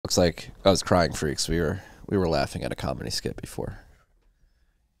looks like I was crying freaks. We were laughing at a comedy skit before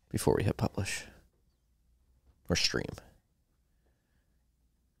we hit publish or stream.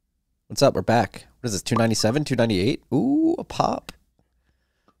 What's up? We're back. What is this? 297, 298? Ooh, a pop.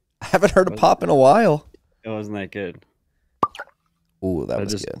 I haven't heard a pop in a while. It wasn't that good. Ooh, that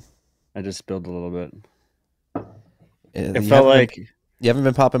was good. I just spilled a little bit. It felt like you haven't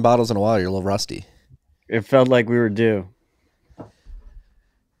been popping bottles in a while. You're a little rusty. It felt like we were due.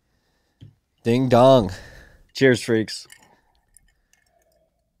 Ding dong. Cheers, freaks.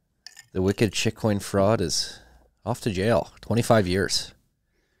 The wicked shitcoin fraud is off to jail. 25 years.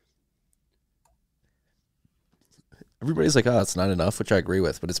 Everybody's like, oh, it's not enough, which I agree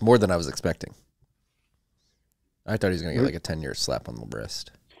with, but it's more than I was expecting. I thought he was going to get like a 10-year slap on the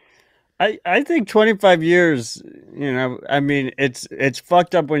wrist. I think 25 years, you know, I mean, it's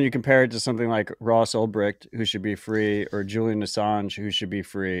fucked up when you compare it to something like Ross Ulbricht, who should be free, or Julian Assange, who should be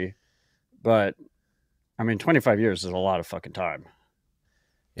free. But, I mean, 25 years is a lot of fucking time.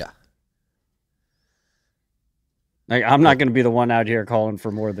 Yeah. Like, I'm not going to be the one out here calling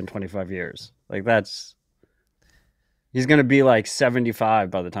for more than 25 years. Like, that's... He's going to be like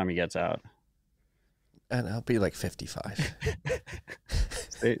 75 by the time he gets out. And I'll be like 55.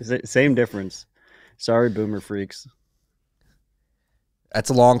 Same difference. Sorry, boomer freaks.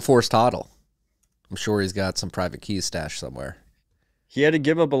 That's a long forced hodl. I'm sure he's got some private keys stashed somewhere. He had to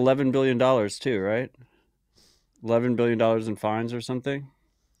give up $11 billion too, right? $11 billion in fines or something?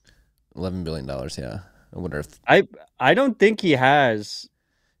 $11 billion, yeah. I wonder if... I don't think he has...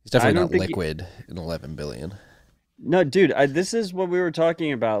 He's definitely not liquid in $11 billion. No, dude, this is what we were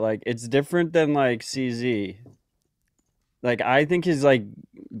talking about. Like, it's different than, like, CZ. Like, I think his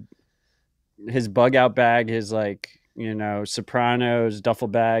bug out bag, his, like, you know, Sopranos duffel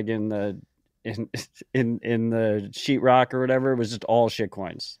bag in the sheetrock or whatever was just all shit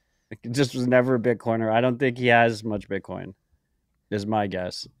coins. Like, it just was never a Bitcoiner. I don't think he has much Bitcoin, is my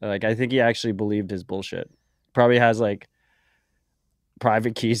guess. Like, I think he actually believed his bullshit. Probably has, like,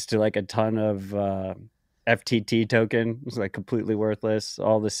 private keys to, like, a ton of... FTT token. It's like completely worthless.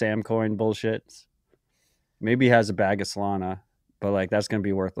 All the Sam coin bullshit. Maybe he has a bag of Solana, but like that's going to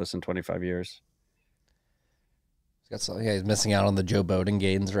be worthless in 25 years. He's missing out on the Joe Biden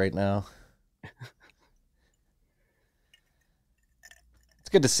gains right now. It's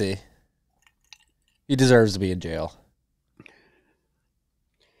good to see. He deserves to be in jail.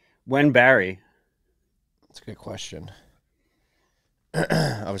 When Barry? That's a good question.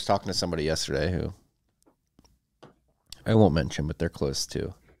 I was talking to somebody yesterday who I won't mention, but they're close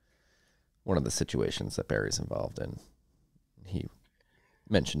to one of the situations that Barry's involved in. He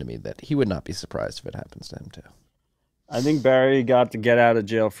mentioned to me that he would not be surprised if it happens to him too. I think Barry got the get out of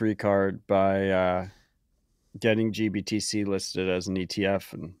jail free card by getting GBTC listed as an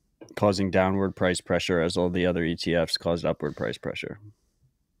ETF and causing downward price pressure as all the other ETFs caused upward price pressure.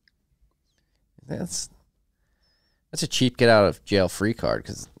 That's a cheap get out of jail free card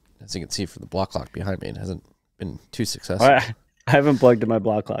because, as you can see from the block clock behind me, it hasn't been too successful. I haven't plugged in my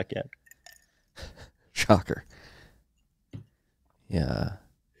block clock yet. Shocker. Yeah.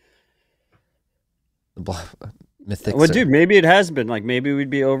 The block mythic. Well, dude, maybe it has been. Like, maybe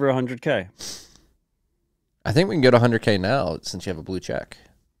we'd be over 100K. I think we can go to 100K now since you have a blue check.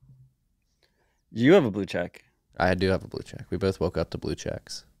 You have a blue check. I do have a blue check. We both woke up to blue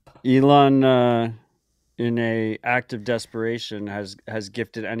checks. Elon, in a act of desperation, has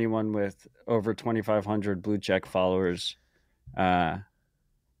gifted anyone with over 2,500 blue check followers the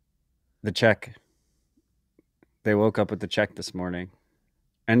check. They woke up with the check this morning,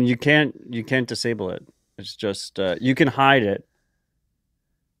 and you can't disable it. It's just you can hide it,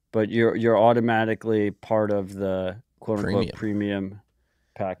 but you're automatically part of the quote unquote premium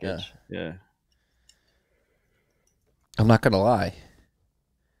package. Yeah. I'm not gonna lie.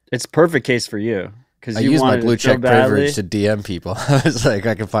 It's perfect case for you. I used my blue check privilege to DM people. I was like,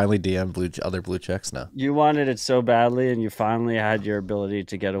 I can finally DM other blue checks now. You wanted it so badly, and you finally had your ability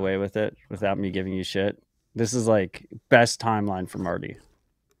to get away with it without me giving you shit. This is like best timeline for Marty.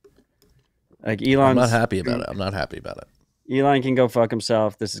 Like Elon, I'm not happy about it. I'm not happy about it. Elon can go fuck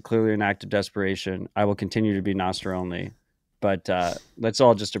himself. This is clearly an act of desperation. I will continue to be Nostra only. But let's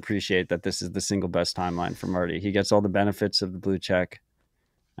all just appreciate that this is the single best timeline for Marty. He gets all the benefits of the blue check.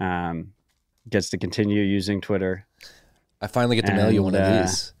 Gets to continue using Twitter. I finally get to mail you one of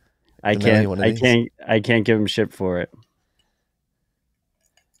these. I can't give him shit for it.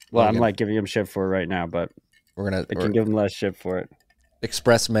 Well, I'm like giving him shit for it right now, but I can give him less shit for it.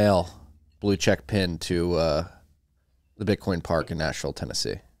 Express mail blue check pin to the Bitcoin Park in Nashville,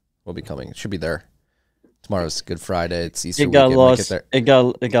 Tennessee. Will be coming. It should be there Tomorrow's Good Friday. It's Easter It got weekend. lost. It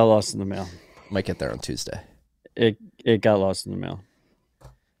got lost in the mail. Might get there on Tuesday. It got lost in the mail.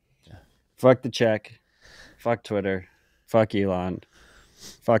 Yeah. Fuck the check. Fuck Twitter. Fuck Elon.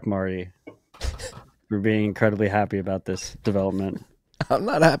 Fuck Marty. For being incredibly happy about this development. I'm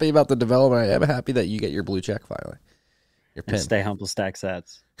not happy about the development. I am happy that you get your blue check finally. Your pin. And stay humble, stack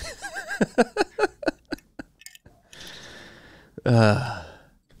sats. I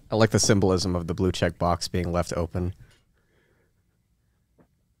like the symbolism of the blue check box being left open.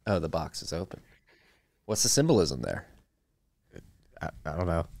 Oh, the box is open. What's the symbolism there? I don't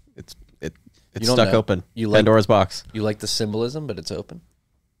know. It's You don't stuck know. open. You like Pandora's box. You like the symbolism, but it's open?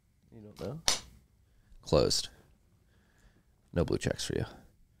 You don't know? Closed. No blue checks for you.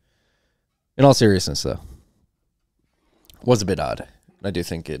 In all seriousness, though, was a bit odd. I do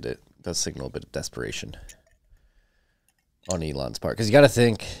think it does signal a bit of desperation on Elon's part. Because you got to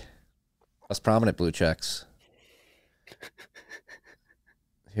think, us prominent blue checks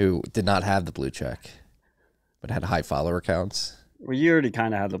who did not have the blue check, but had high follower counts. Well, you already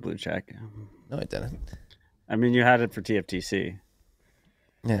kind of had the blue check. No, I didn't. I mean, you had it for TFTC.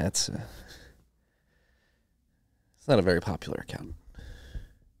 Yeah, it's not a very popular account.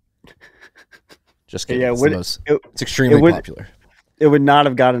 Just kidding. Yeah, it's extremely popular. It would not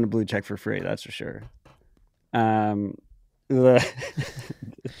have gotten a blue check for free, that's for sure. It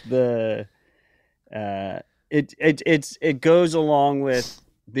goes along with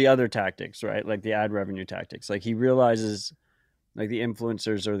the other tactics, right? Like the ad revenue tactics. Like he realizes, like the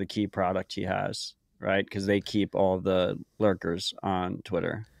influencers are the key product he has, right? Because they keep all the lurkers on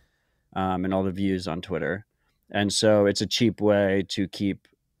Twitter, and all the views on Twitter, and so it's a cheap way to keep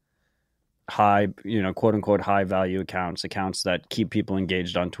high, quote unquote, high value accounts that keep people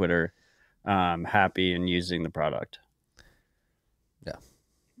engaged on Twitter, happy and using the product. Yeah.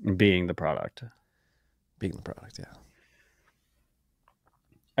 Being the product. Yeah.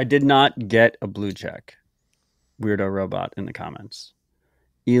 I did not get a blue check. Weirdo Robot in the comments.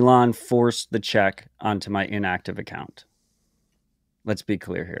 Elon forced the check onto my inactive account. Let's be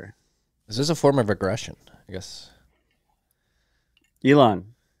clear here. Is this a form of aggression? I guess.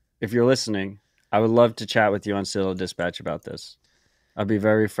 Elon, if you're listening, I would love to chat with you on Silo Dispatch about this. I'll be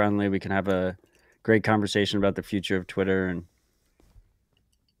very friendly. We can have a great conversation about the future of Twitter,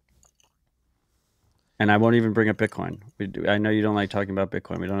 and I won't even bring up Bitcoin. I know you don't like talking about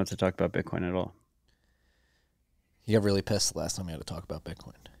Bitcoin. We don't have to talk about Bitcoin at all. You got really pissed the last time you had to talk about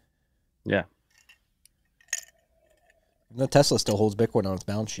Bitcoin. Yeah. The Tesla still holds Bitcoin on its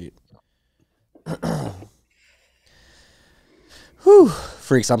balance sheet. Whew.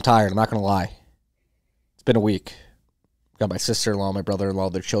 Freaks, I'm tired. I'm not going to lie. It's been a week. Got my sister-in-law, my brother-in-law,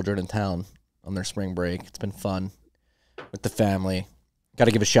 their children in town on their spring break. It's been fun with the family. Got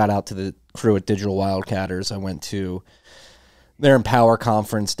to give a shout-out to the crew at Digital Wildcatters. I went to their Empower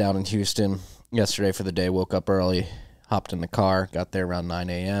conference down in Houston yesterday for the day. Woke up early, hopped in the car, got there around 9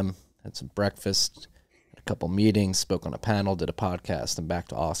 a.m., had some breakfast, had a couple meetings, spoke on a panel, did a podcast, and back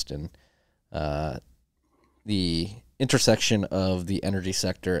to Austin. The intersection of the energy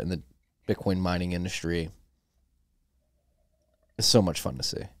sector and the Bitcoin mining industry is so much fun to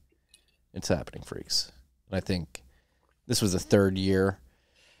see. It's happening, freaks. And I think this was the third year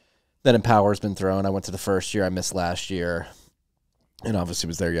that Empower's been thrown. I went to the first year. I missed last year. And obviously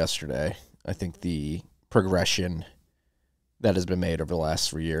was there yesterday. I think the progression that has been made over the last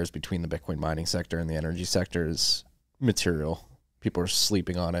 3 years between the Bitcoin mining sector and the energy sector is material. People are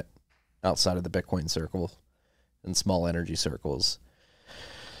sleeping on it outside of the Bitcoin circle and small energy circles.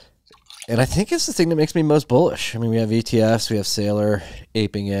 And I think it's the thing that makes me most bullish. I mean, we have ETFs, we have Sailor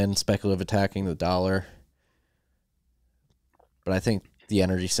aping in, speculative attacking the dollar. But I think the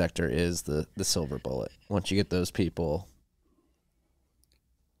energy sector is the silver bullet. Once you get those people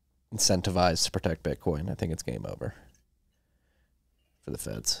incentivized to protect Bitcoin, I think it's game over for the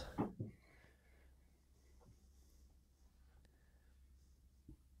feds.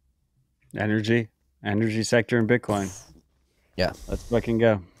 Energy sector and Bitcoin. Yeah. Let's fucking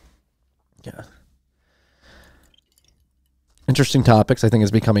go. Yeah. Interesting topics. I think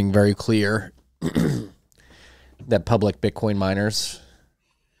it's becoming very clear that public Bitcoin miners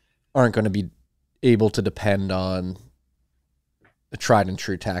aren't going to be able to depend on the tried and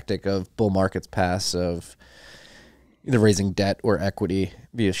true tactic of bull markets pass of either raising debt or equity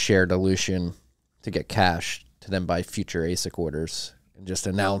via share dilution to get cash to then buy future ASIC orders and just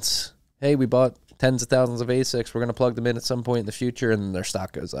announce, hey, we bought tens of thousands of ASICs. We're going to plug them in at some point in the future, and their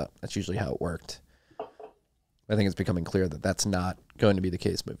stock goes up. That's usually how it worked. I think it's becoming clear that that's not going to be the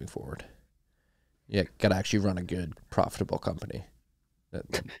case moving forward. You got to actually run a good, profitable company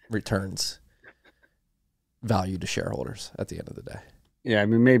that returns value to shareholders at the end of the day. Yeah, I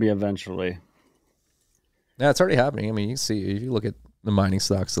mean, maybe eventually. Yeah, it's already happening. I mean, you see, if you look at the mining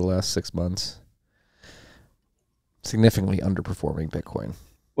stocks the last 6 months, significantly underperforming Bitcoin.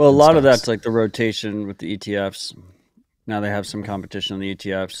 Well, a lot stocks. of that's like the rotation with the ETFs. Now they have some competition on the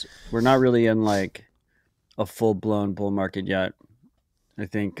ETFs. We're not really in like a full-blown bull market yet. I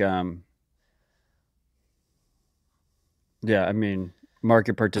think, yeah, I mean,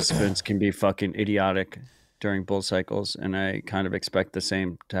 market participants can be fucking idiotic during bull cycles, and I kind of expect the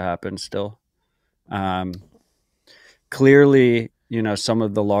same to happen still. Clearly, you know, some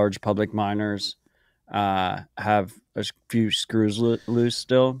of the large public miners have a few screws loose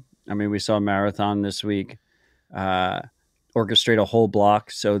still. I mean, we saw Marathon this week orchestrate a whole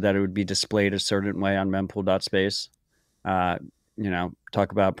block so that it would be displayed a certain way on mempool.space. You know,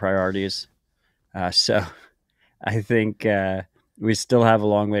 talk about priorities. So I think we still have a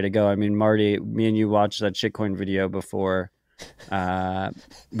long way to go. I mean, Marty, me and you watched that shitcoin video before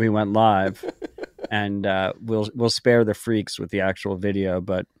we went live, and we'll spare the freaks with the actual video.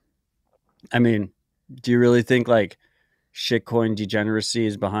 But I mean, do you really think like shitcoin degeneracy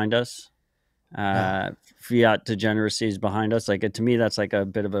is behind us? Fiat degeneracy is behind us. Like, to me, that's like a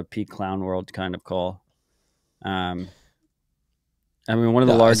bit of a peak clown world kind of call. I mean, one of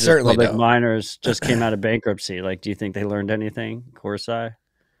the largest public miners just came out of bankruptcy. Like, do you think they learned anything, Corsi?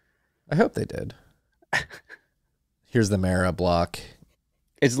 I hope they did. Here's the Mara block.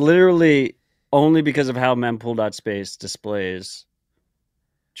 It's literally only because of how mempool.space displays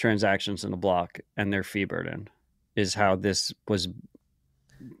transactions in a block and their fee burden is how this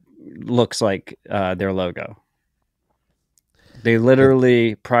looks like their logo. They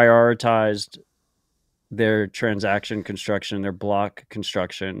literally prioritized their transaction construction, their block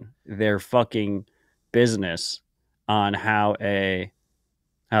construction, their fucking business on how the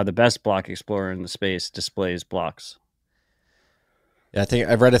best block explorer in the space displays blocks. Yeah, I think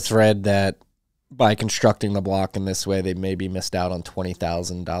I've read a thread that by constructing the block in this way, they maybe missed out on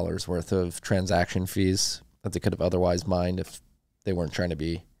 $20,000 worth of transaction fees that they could have otherwise mined if they weren't trying to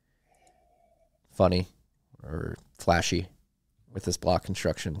be funny or flashy with this block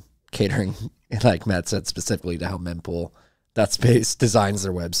construction, catering, like Matt said, specifically to how mempool.space designs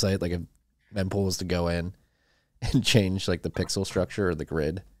their website. Like if mempool was to go in and change like the pixel structure or the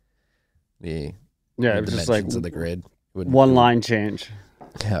grid, it was just like of the grid, one line change.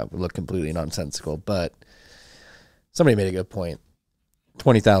 Yeah, it would look completely nonsensical. But somebody made a good point.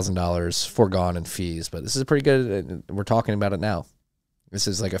 $20,000 foregone in fees, but this is pretty good. We're talking about it now. This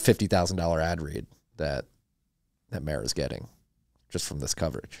is like a $50,000 ad read that Mara's getting just from this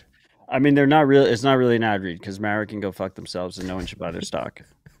coverage. I mean, it's not really an ad read because Mara can go fuck themselves and no one should buy their stock.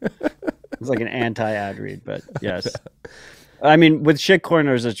 It's like an anti-ad read, but yes. I mean, with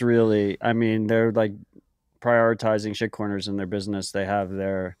shitcoiners, it's really, I mean, they're like prioritizing shitcoiners in their business. They have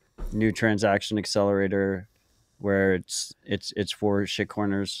their new transaction accelerator where it's for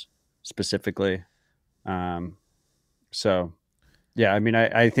shitcoiners specifically. So yeah, I mean,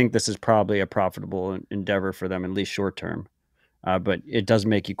 I think this is probably a profitable endeavor for them, at least short term. But it does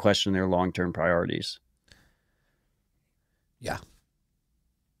make you question their long-term priorities. Yeah.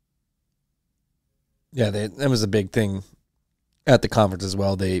 Yeah, that was a big thing at the conference as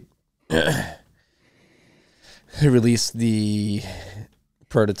well. They released the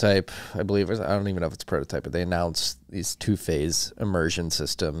prototype, I believe. I don't even know if it's a prototype, but they announced these 2-phase immersion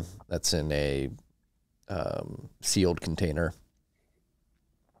system that's in a sealed container.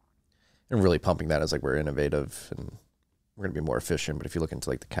 And really pumping that as like we're innovative and we're going to be more efficient. But if you look into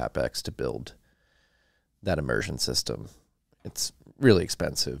like the CapEx to build that immersion system, it's really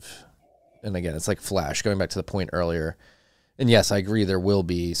expensive. And again, it's like Flash, going back to the point earlier. And yes, I agree, there will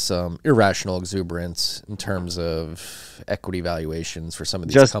be some irrational exuberance in terms of equity valuations for some of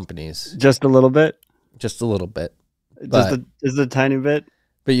these companies. Just a little bit? Just a little bit. Just a tiny bit?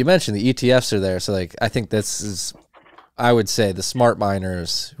 But you mentioned the ETFs are there. So like, I think this is, I would say the smart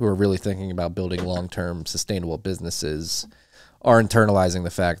miners who are really thinking about building long-term sustainable businesses are internalizing the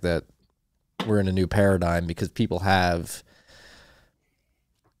fact that we're in a new paradigm because people have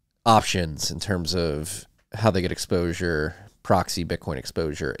options in terms of how they get exposure, proxy Bitcoin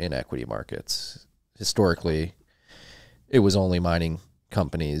exposure in equity markets. Historically, it was only mining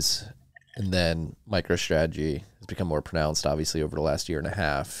companies, and then MicroStrategy has become more pronounced, obviously, over the last year and a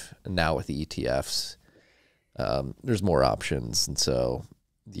half. And now with the ETFs, there's more options. And so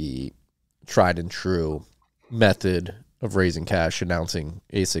the tried and true method of raising cash, announcing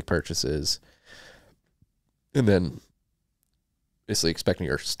ASIC purchases, and then basically expecting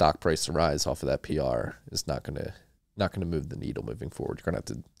your stock price to rise off of that PR is not going to move the needle moving forward. You're going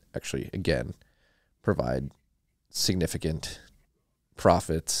to have to actually, again, provide significant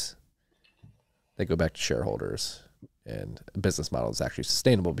profits that go back to shareholders, and a business model is actually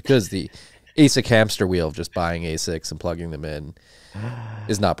sustainable, because the ASIC hamster wheel of just buying ASICs and plugging them in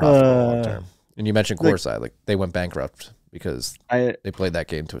is not profitable long term. And you mentioned Coreside, like they went bankrupt because they played that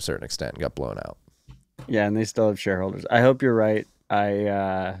game to a certain extent and got blown out. Yeah, and they still have shareholders. I hope you're right.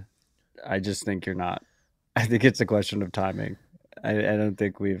 I just think you're not. I think it's a question of timing. I don't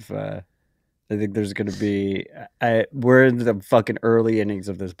think I think there's going to be. We're in the fucking early innings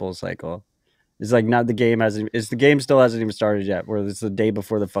of this bull cycle. It's like not the game hasn't. It's the game still hasn't even started yet. Where it's the day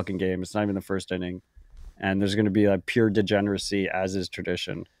before the fucking game. It's not even the first inning, and there's going to be like pure degeneracy, as is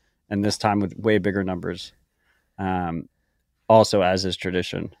tradition, and this time with way bigger numbers. Also, as is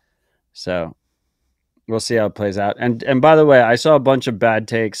tradition. So we'll see how it plays out. And by the way, I saw a bunch of bad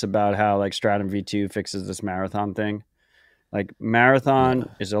takes about how like Stratum V2 fixes this Marathon thing. Like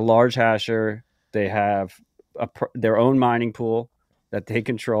Marathon is a large hasher. They have their own mining pool that they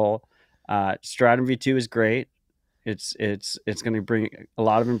control. Stratum V2 is great. It's going to bring a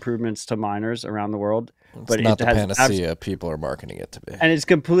lot of improvements to miners around the world. But it's not the panacea people are marketing it to be. And it's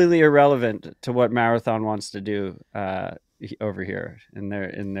completely irrelevant to what Marathon wants to do over here in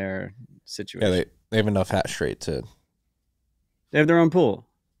their situation. Yeah, they have enough hash rate to. They have their own pool.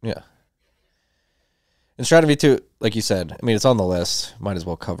 Yeah. And Stratum V2, like you said, I mean, it's on the list. Might as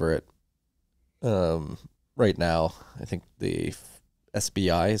well cover it. Right now, I think the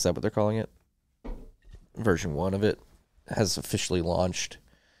SBI, is that what they're calling it? Version 1 of it has officially launched.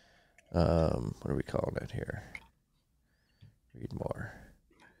 What are we calling it here? Read more.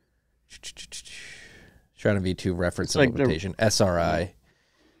 Stratum V2 reference implementation, SRI,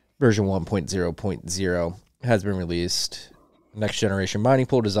 version 1.0.0 has been released. Next generation mining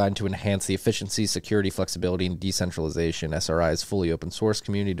pool designed to enhance the efficiency, security, flexibility, and decentralization. SRI is fully open source,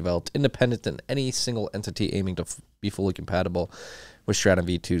 community developed, independent than any single entity, aiming to be fully compatible with Stratum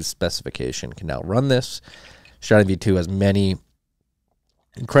V2's specification. Can now run this. Stratum V2 has many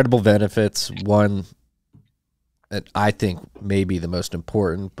incredible benefits. One that I think may be the most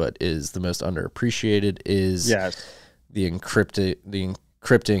important, but is the most underappreciated, is the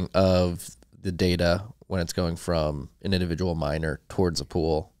encrypting of the data when it's going from an individual miner towards a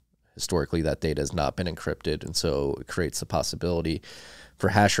pool. Historically, that data has not been encrypted, and so it creates the possibility for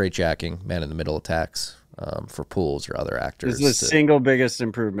hash rate jacking, man-in-the-middle attacks, for pools or other actors. This is the single biggest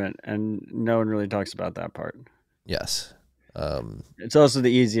improvement, and no one really talks about that part. Yes. It's also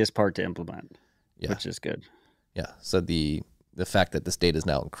the easiest part to implement, which is good. Yeah, so the fact that this data is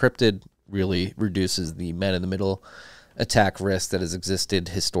now encrypted really reduces the man-in-the-middle attack risk that has existed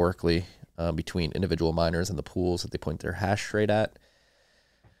historically between individual miners and the pools that they point their hash rate at.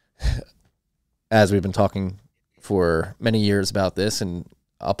 As we've been talking for many years about this, and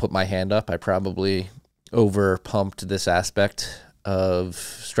I'll put my hand up, I probably over-pumped this aspect of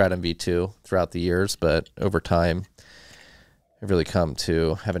Stratum V2 throughout the years, but over time, I've really come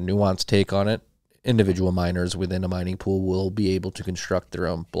to have a nuanced take on it. Individual miners within a mining pool will be able to construct their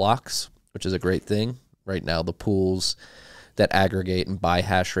own blocks, which is a great thing. Right now, the pools that aggregate and buy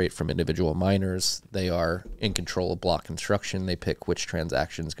hash rate from individual miners, they are in control of block construction. They pick which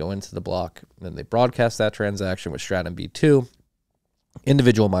transactions go into the block, and then they broadcast that transaction with Stratum V2.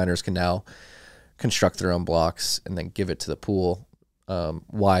 Individual miners can now construct their own blocks and then give it to the pool.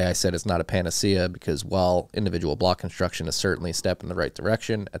 Why I said it's not a panacea, because while individual block construction is certainly a step in the right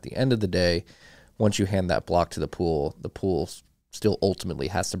direction, at the end of the day, once you hand that block to the pool still ultimately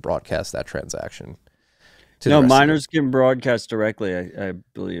has to broadcast that transaction. No, miners can broadcast directly, I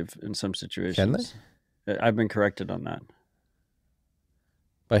believe, in some situations. Can they? I've been corrected on that.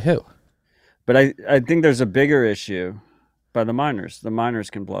 By who? But I think there's a bigger issue by the miners. The miners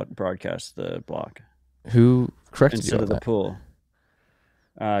can broadcast the block. Who corrected you on instead of the pool?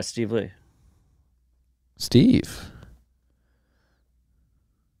 Steve Lee. Steve.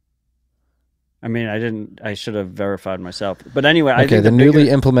 I mean, I should have verified myself. But anyway, I think the newly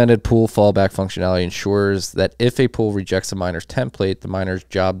implemented pool fallback functionality ensures that if a pool rejects a miner's template, the miner's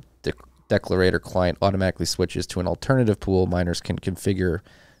job declarator client automatically switches to an alternative pool miners can configure.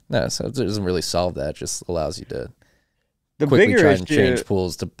 No, so it doesn't really solve that. It just allows you to quickly try and change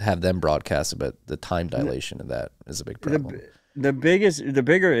pools to have them broadcast, but the time dilation of that is a big problem. The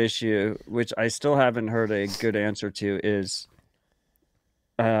bigger issue, which I still haven't heard a good answer to, is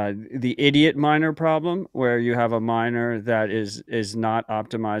the idiot miner problem, where you have a miner that is not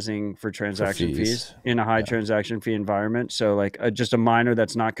optimizing for transaction fees in a high transaction fee environment. So like just a miner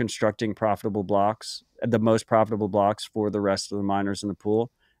that's not constructing profitable blocks, the most profitable blocks for the rest of the miners in the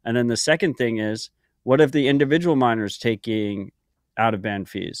pool. And then the second thing is, what if the individual miner is taking out of band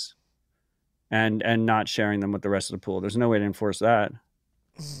fees? and not sharing them with the rest of the pool. There's no way to enforce that.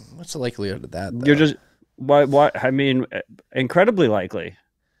 What's the likelihood of that, though? You're just what I mean, incredibly likely.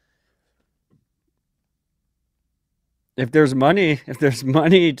 If there's money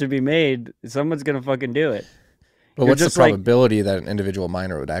to be made, someone's gonna fucking do it. But what's the probability that an individual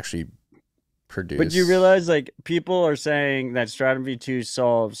miner would actually produce? But you realize, like, people are saying that Stratum V2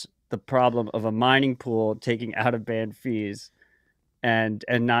 solves the problem of a mining pool taking out of band fees and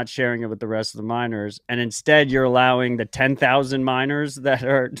not sharing it with the rest of the miners, and instead you're allowing the 10,000 miners that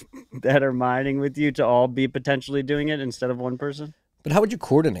are mining with you to all be potentially doing it instead of one person. But how would you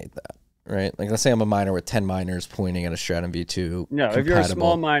coordinate that? Right? Like, let's say I'm a miner with 10 miners pointing at a Stratum V2. No, if you're a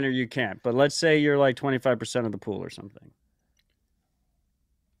small miner, you can't. But let's say you're like 25% of the pool or something.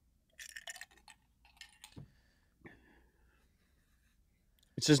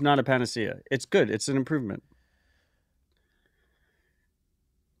 It's just not a panacea. It's good. It's an improvement.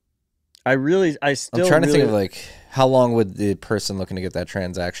 I'm trying to think of, like, how long would the person looking to get that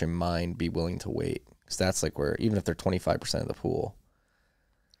transaction mined be willing to wait? Because that's like where, even if they're 25% of the pool,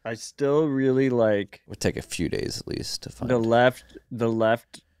 I still really like, would take a few days at least to find the left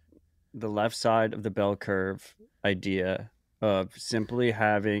side of the bell curve idea of simply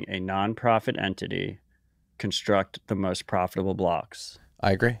having a nonprofit entity construct the most profitable blocks.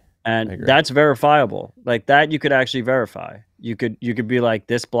 I agree. And that's verifiable. Like, that you could actually verify. You could be like,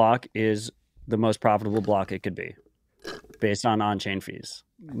 this block is the most profitable block it could be based on on-chain fees.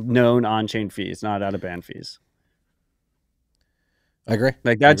 Known on-chain fees, not out-of-band fees. I agree.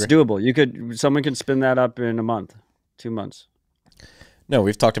 Like, that's doable. Someone can spin that up in a month, 2 months. No,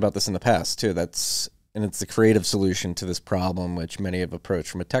 we've talked about this in the past too. It's the creative solution to this problem, which many have approached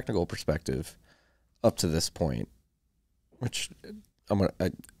from a technical perspective up to this point, which I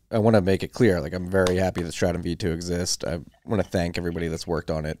want to make it clear. Like, I'm very happy that Stratum V2 exists. I want to thank everybody that's worked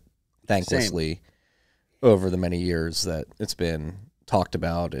on it thanklessly over the many years that it's been talked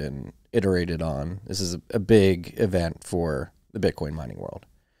about and iterated on. This is a big event for the Bitcoin mining world.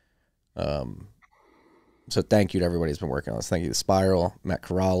 So thank you to everybody who's been working on this. Thank you to Spiral, Matt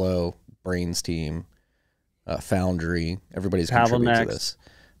Corallo, Brains team, Foundry, everybody's contributed to this.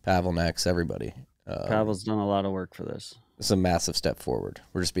 Pavelnex, everybody. Pavel's done a lot of work for this. It's a massive step forward.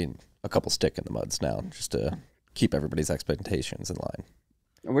 We're just being a couple stick in the muds now, just to keep everybody's expectations in line.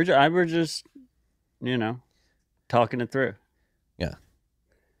 We're just, talking it through. Yeah.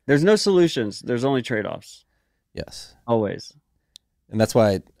 There's no solutions. There's only trade-offs. Yes. Always. And that's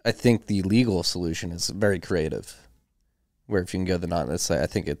why I think the legal solution is very creative. Where if you can go I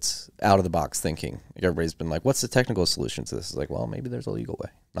think it's out of the box thinking. Like, everybody's been like, what's the technical solution to this? It's like, well, maybe there's a legal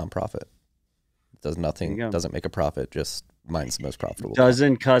way. Nonprofit. Does nothing, doesn't make a profit, just mines the most profitable.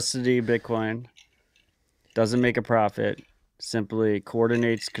 Doesn't custody Bitcoin, doesn't make a profit, simply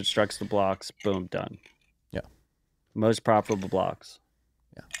coordinates, constructs the blocks, boom, done. Yeah. Most profitable blocks.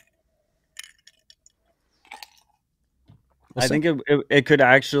 Yeah. I think it could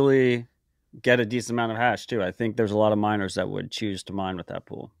actually get a decent amount of hash too. I think there's a lot of miners that would choose to mine with that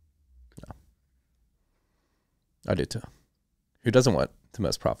pool. Yeah. I do too. Who doesn't want the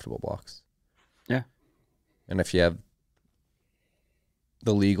most profitable blocks? Yeah. And if you have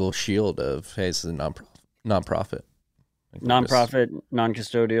the legal shield of, hey, this is a non-profit. Non-profit,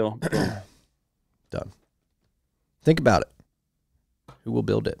 non-custodial. Done. Think about it. Who will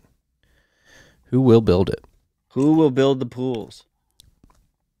build it? Who will build it? Who will build the pools?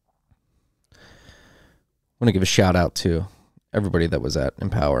 I want to give a shout out to everybody that was at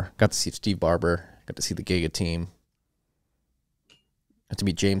Empower. Got to see Steve Barber. Got to see the Giga team. Got to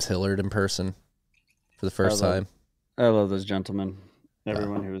meet James Hillard in person for the first time. I love those gentlemen.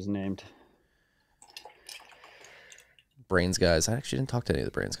 Everyone who was named. Brains guys. I actually didn't talk to any of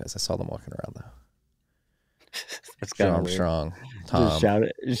the Brains guys. I saw them walking around though. That's John Armstrong, Tom.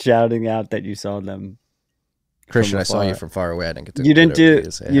 Just shouting out that you saw them. Christian, I saw you from far away. I didn't get to. You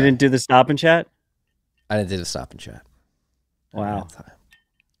didn't do the stop and chat? I didn't do the stop and chat. Wow.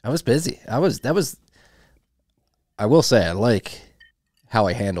 I was busy. I will say I like how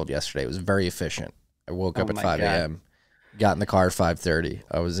I handled yesterday. It was very efficient. I woke up at 5 a.m., got in the car at 5:30.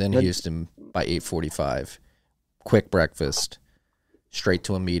 I was in Houston by 8:45. Quick breakfast, straight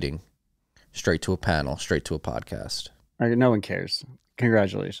to a meeting, straight to a panel, straight to a podcast. No one cares.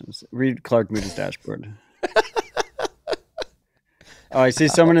 Congratulations. Read Clark Moody's dashboard. Oh, I see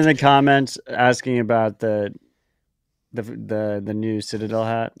someone in the comments asking about the new Citadel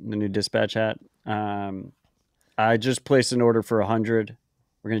hat, the new dispatch hat. I just placed an order for 100.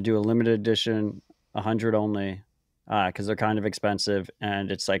 We're going to do a limited edition, 100 only, because they're kind of expensive,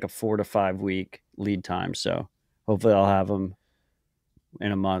 and it's like a 4 to 5 week lead time. So hopefully I'll have them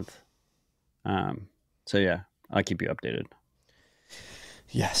in a month. So yeah, I'll keep you updated.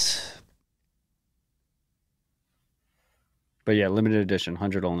 Yes. But yeah, limited edition,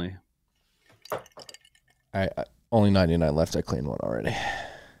 100 only. I only 99 left. I cleaned one already.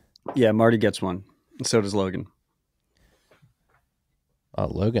 Yeah, Marty gets one. So does Logan. Oh,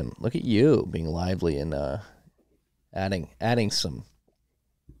 Logan, look at you being lively and adding some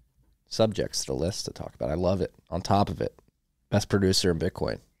subjects to the list to talk about. I love it. On top of it, best producer in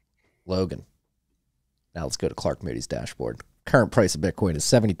Bitcoin, Logan. Now let's go to Clark Moody's dashboard. Current price of Bitcoin is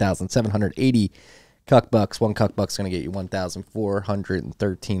 70,780 cuck bucks. One cuck buck's going to get you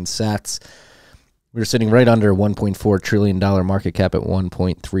 1,413 sats. We're sitting right under $1.4 trillion market cap at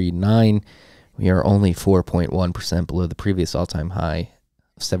 1.39. We are only 4.1% below the previous all-time high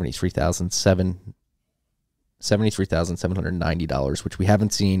of $73,790, which we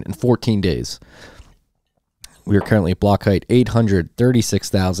haven't seen in 14 days. We are currently at block height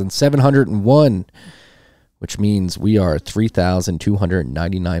 836,701, which means we are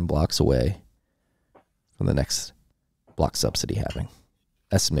 3,299 blocks away from the next block subsidy halving.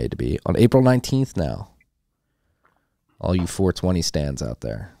 Estimated to be on April 19th now. All you 420 stands out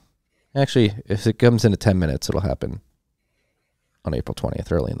there. Actually, if it comes into 10 minutes, it'll happen on April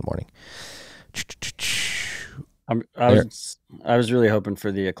 20th, early in the morning. I was really hoping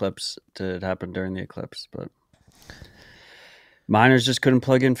for the eclipse to happen during the eclipse, but miners just couldn't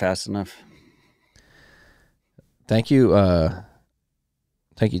plug in fast enough. Thank you to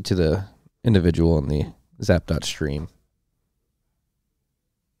the individual in the Zap.stream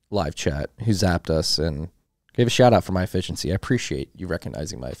live chat who zapped us and gave a shout out for my efficiency. I appreciate you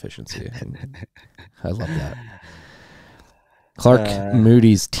recognizing my efficiency. I love that. Clark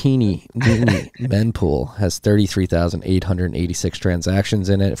Moody's teeny weeny mempool has 33,886 transactions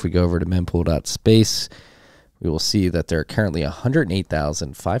in it. If we go over to mempool.space, we will see that there are currently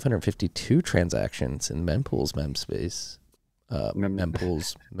 108,552 transactions in mempool's memspace.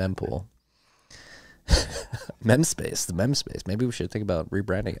 Mempool's mempool. Memspace, the memspace. Maybe we should think about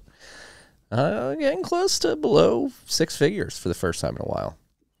rebranding it. Getting close to below six figures for the first time in a while.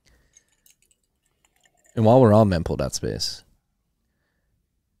 And while we're on mempool.space,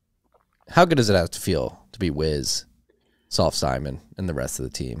 how good does it have to feel to be Wiz, Solf Simon, and the rest of the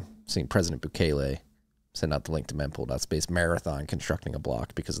team? Seeing President Bukele send out the link to mempool.space marathon constructing a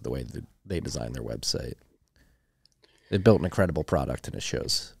block because of the way that they designed their website. They built an incredible product, and it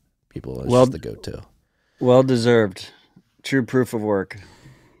shows people it's just the go-to. Well deserved. True proof of work.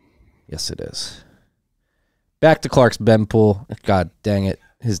 Yes, it is. Back to Clark's mempool. God dang it.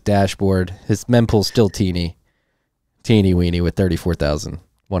 His dashboard. His mempool's still teeny weeny with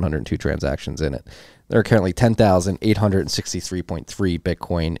 34,102 transactions in it. There are currently 10,863.3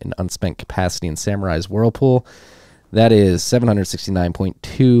 Bitcoin in unspent capacity in Samurai's Whirlpool. That is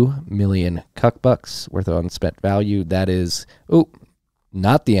 769.2 million cuck bucks worth of unspent value. That is,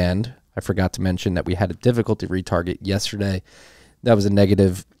 not the end. I forgot to mention that we had a difficulty retarget yesterday. That was a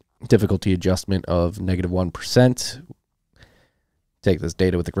negative difficulty adjustment of negative 1%. Take this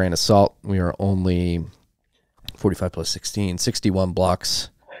data with a grain of salt. We are only 45 plus 16, 61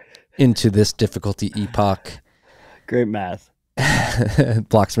 blocks into this difficulty epoch. Great math.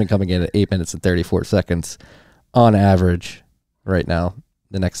 Blocks been coming in at 8 minutes and 34 seconds on average right now.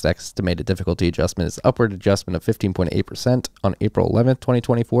 The next estimated difficulty adjustment is upward adjustment of 15.8% on April 11th,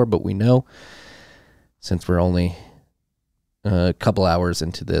 2024. But we know since we're only a couple hours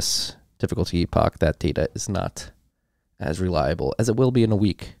into this difficulty epoch, that data is not as reliable as it will be in a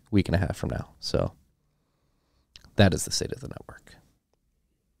week and a half from now. So that is the state of the network.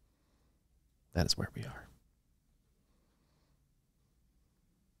 That is where we are.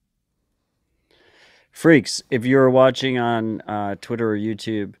 Freaks, if you're watching on Twitter or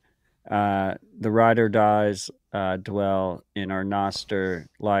YouTube, the Ride or Dies dwell in our Noster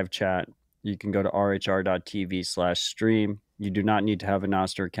live chat. You can go to rhr.tv/stream. You do not need to have a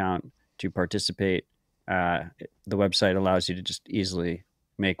Noster account to participate. The website allows you to just easily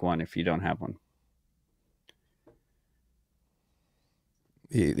make one if you don't have one.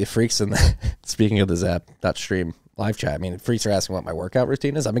 The freaks in the speaking of the Zap.stream live chat, I mean, the freaks are asking what my workout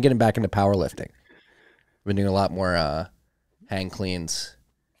routine is. I've been getting back into powerlifting. I've been doing a lot more hang cleans,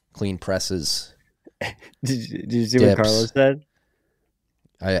 clean presses. Did you see dips. what Carlos said?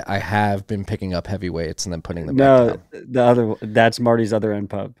 I have been picking up heavy weights and then putting them back down. That's Marty's other end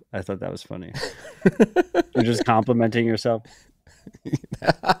pub. I thought that was funny. You're just complimenting yourself.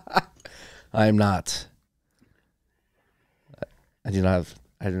 I am not. I do not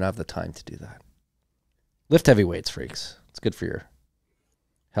have the time to do that. Lift heavy weights, freaks. It's good for your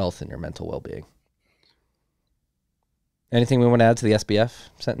health and your mental well-being. Anything we want to add to the SBF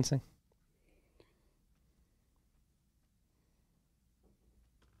sentencing?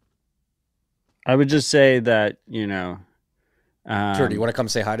 I would just say that Tuur, do you want to come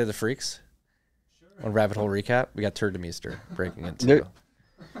say hi to the freaks? Sure. On Rabbit Hole Recap, we got Tuur Demeester breaking into.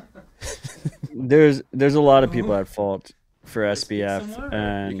 There's a lot of people at fault for SBF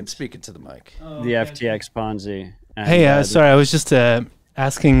and you can speak into the mic. The FTX Ponzi. And, hey, sorry, I was just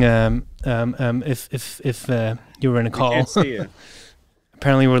asking if you were in a call. I can't see you.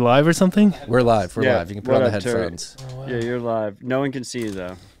 Apparently, we're live or something. We're live. We're live. You can put on the headphones. Oh, wow. Yeah, you're live. No one can see you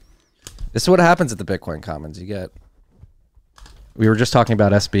though. This is what happens at the Bitcoin Commons. We were just talking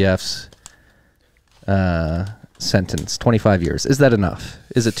about SBF's sentence, 25 years. Is that enough?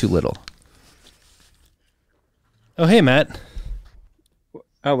 Is it too little? Oh, hey, Matt.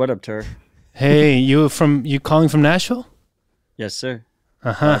 Oh, what up, Tuur? Hey, you calling from Nashville? Yes, sir.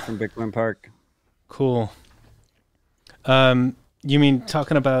 Uh-huh. From Bitcoin Park. Cool. You mean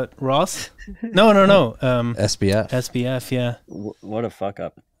talking about Ross? No. SBF. SBF, yeah. What a fuck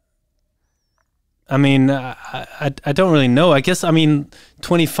up. I mean, I don't really know. I guess,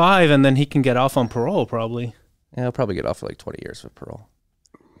 25 and then he can get off on parole probably. Yeah, he'll probably get off for like 20 years with parole.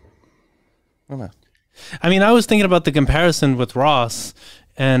 I don't know. I was thinking about the comparison with Ross,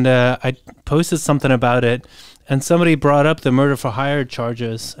 and I posted something about it, and somebody brought up the murder for hire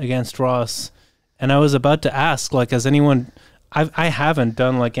charges against Ross, and I was about to ask, like, has anyone... I haven't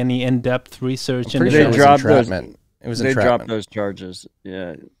done, like, any in-depth research. I'm pretty sure it was entrapment. They dropped those charges.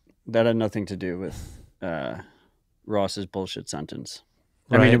 Yeah, that had nothing to do with Ross's bullshit sentence.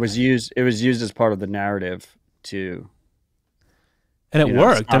 Right. I mean, it was used as part of the narrative to... And it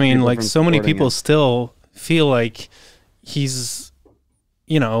worked. Like, so many people still feel like he's,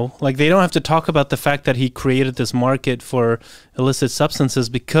 like they don't have to talk about the fact that he created this market for illicit substances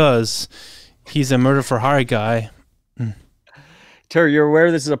because he's a murder for hire guy. Tuur, you're aware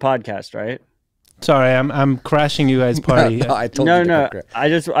this is a podcast, right? Sorry, I'm crashing you guys' party. No, I told you. No. I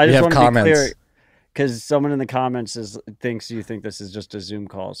just want to be clear. Because someone in the comments thinks you think this is just a Zoom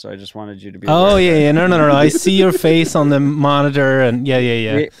call, so I just wanted you to be. Oh yeah. No. I see your face on the monitor, and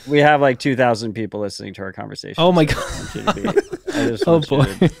yeah. We have like 2,000 people listening to our conversation. Oh my god! I just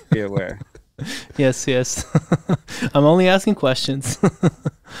want you to be aware. Yes. I'm only asking questions.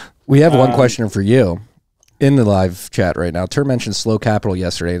 We have one question for you in the live chat right now. Tuur mentioned slow capital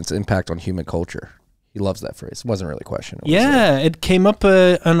yesterday and its impact on human culture. He loves that phrase. It wasn't really a question. It came up on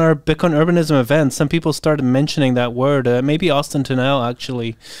our Bitcoin Urbanism event. Some people started mentioning that word. Maybe Austin Tunnell,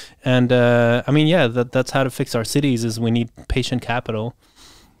 actually. And, that's how to fix our cities is we need patient capital.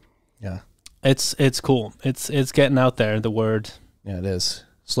 Yeah. It's cool. It's getting out there, the word. Yeah, it is.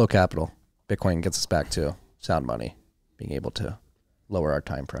 Slow capital. Bitcoin gets us back to sound money, being able to lower our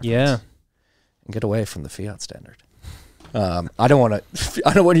time preference. Yeah. And get away from the fiat standard. I don't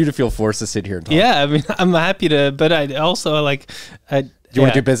want you to feel forced to sit here and talk. Yeah, I'm happy to, but I also like. Do you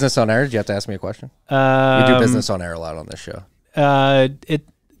want to do business on air? Do you have to ask me a question? We do business on air a lot on this show. I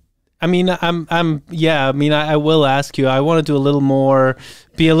will ask you. I want to do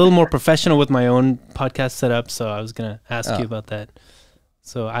be a little more professional with my own podcast setup. So I was gonna ask you about that.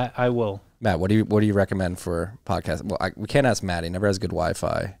 So I will. Matt, what do you recommend for podcast? Well, we can't ask Matt. He never has good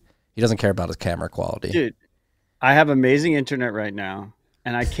Wi-Fi. He doesn't care about his camera quality. Dude. I have amazing internet right now,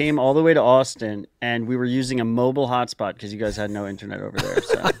 and I came all the way to Austin, and we were using a mobile hotspot because you guys had no internet over there.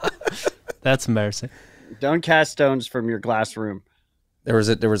 So that's embarrassing. Don't cast stones from your glass room. There was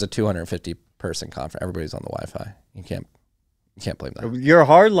a 250 person conference. Everybody's on the Wi-Fi. You can't blame that. Your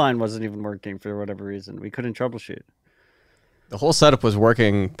hard line wasn't even working for whatever reason. We couldn't troubleshoot. The whole setup was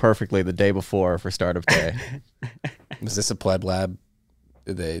working perfectly the day before for startup day. Was this a pleb lab?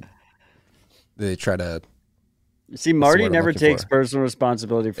 Did they try to? See, Marty never takes personal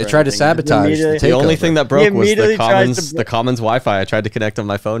responsibility for They tried to sabotage the only thing that broke was the Commons Wi-Fi. I tried to connect on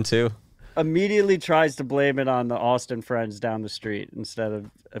my phone too. Immediately tries to blame it on the Austin friends down the street instead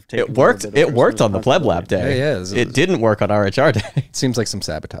of taking it worked. It worked on the Pleb Lab day. Yeah, it didn't work on RHR day. It seems like some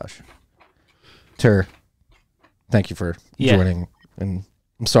sabotage. Tuur, thank you for joining, and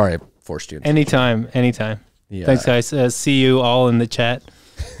I'm sorry I forced you. Anytime. Yeah. Thanks, guys. See you all in the chat.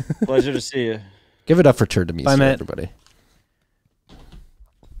 Pleasure to see you. Give it up for Tuur Demeester, everybody.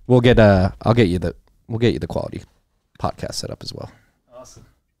 We'll get I'll get you the quality podcast set up as well. Awesome.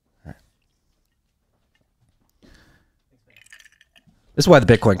 All right. This is why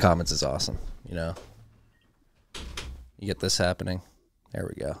the Bitcoin Commons is awesome. You get this happening. There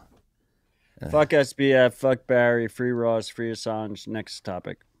we go. Fuck SBF, fuck Barry, free Ross, free Assange. Next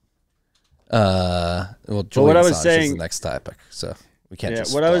topic. Well, what I was saying is the next topic, so we can't. Yeah,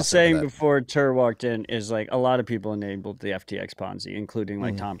 what I was saying before Tuur walked in is like a lot of people enabled the FTX Ponzi, including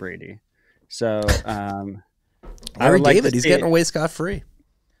like Tom Brady. So, Larry David, he's getting away scot free.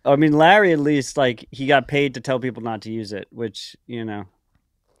 I mean, Larry, at least, like, he got paid to tell people not to use it, which, you know,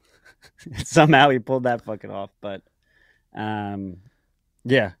 somehow he pulled that fucking off. But,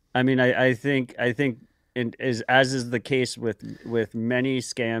 yeah, I mean, I think, as is the case with many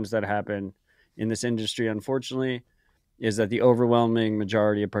scams that happen in this industry, unfortunately, is that the overwhelming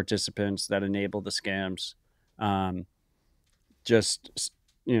majority of participants that enable the scams, just,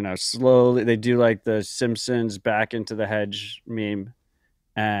 you know, slowly, they do like the Simpsons back into the hedge meme,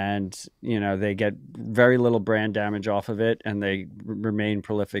 and, you know, they get very little brand damage off of it, and they remain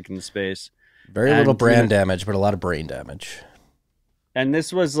prolific in the space. Very little brand damage, but a lot of brain damage. And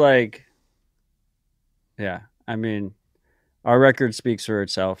this was like, yeah, I mean, our record speaks for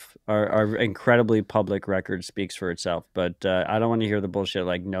itself. Our incredibly public record speaks for itself. But I don't want to hear the bullshit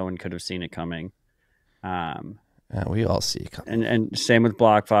like no one could have seen it coming. We all see it coming. And same with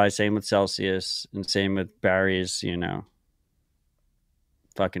BlockFi, same with Celsius, and same with Barry's, you know,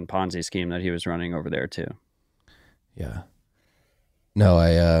 fucking Ponzi scheme that he was running over there too. Yeah. No,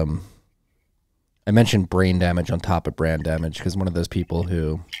 I mentioned brain damage on top of brand damage because one of those people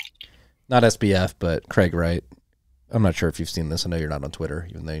who, not SBF, but Craig Wright. I'm not sure if you've seen this. I know you're not on Twitter,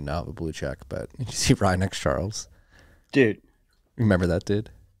 even though you now have a blue check. But did you see Ryan X Charles? Dude. Remember that dude?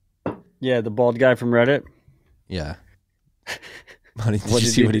 Yeah, the bald guy from Reddit. Yeah. Did you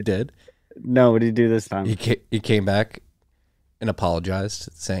see what he did? No, what did he do this time? He came back and apologized,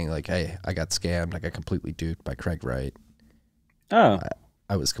 saying like, "Hey, I got scammed. I got completely duped by Craig Wright. Oh,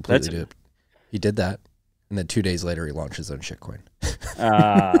 I was completely duped." He did that, and then 2 days later, he launched his own shitcoin.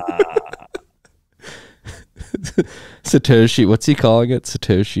 Satoshi, what's he calling it?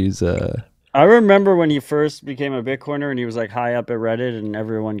 Satoshi's. I remember when he first became a Bitcoiner, and he was like high up at Reddit, and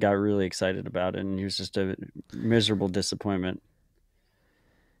everyone got really excited about it, and he was just a miserable disappointment.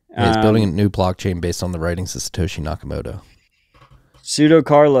 Yeah, he's building a new blockchain based on the writings of Satoshi Nakamoto. Pseudo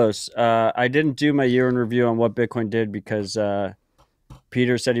Carlos. I didn't do my year in review on what Bitcoin did because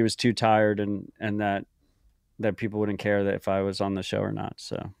Peter said he was too tired and that people wouldn't care that if I was on the show or not.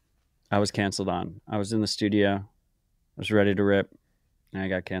 So I was canceled on. I was in the studio. I was ready to rip, and I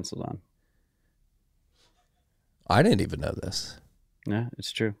got canceled on. I didn't even know this. Yeah,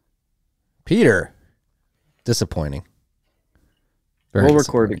 it's true. Peter. Disappointing.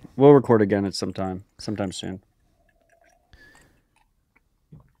 We'll record again at sometime soon.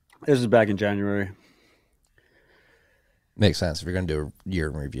 This was back in January. Makes sense. If you're going to do a year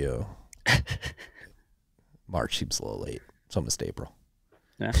in review, March seems a little late. It's almost April.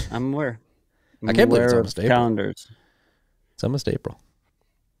 Yeah, I'm aware. I can't believe it's almost April. Calendars. It's almost April.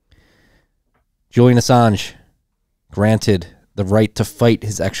 Julian Assange granted the right to fight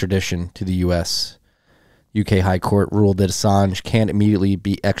his extradition to the U.S. UK High Court ruled that Assange can't immediately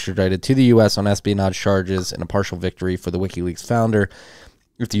be extradited to the U.S. on espionage charges in a partial victory for the WikiLeaks founder.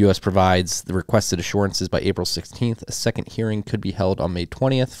 If the U.S. provides the requested assurances by April 16th, a second hearing could be held on May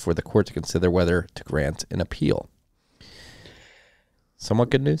 20th for the court to consider whether to grant an appeal. Somewhat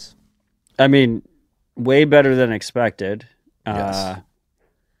good news? I mean, way better than expected. Yes.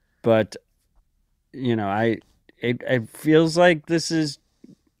 But, you know, it feels like this is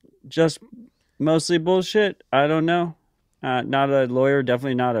just mostly bullshit. I don't know. Not a lawyer,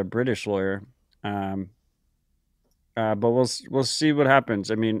 definitely not a British lawyer. But we'll see what happens.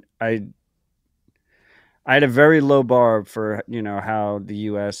 I mean, I had a very low bar for, you know, how the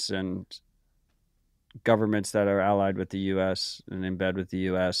U.S. and governments that are allied with the U.S. and in bed with the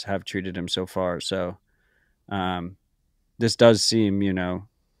U.S. have treated him so far. So this does seem, you know,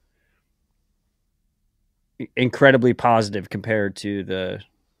 incredibly positive compared to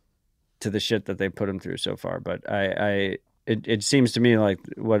the shit that they put him through so far. But it seems to me like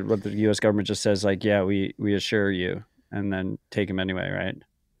what the U.S. government just says, like, yeah, we assure you, and then take him anyway, right?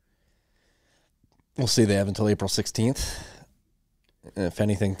 We'll see. They have until April 16th. If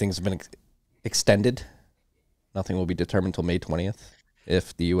anything, things have been extended. Nothing will be determined until May 20th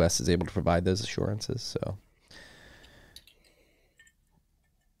if the U.S. is able to provide those assurances. So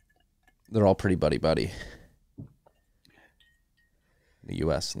they're all pretty buddy-buddy. The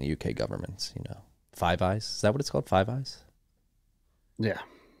U.S. and the U.K. governments, you know. Five Eyes? Is that what it's called? Five Eyes? Yeah.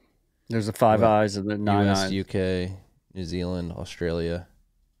 There's the Five Eyes and the Nine US, Eyes. UK, New Zealand, Australia,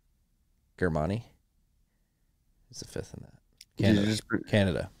 Germany. Who's the fifth in that?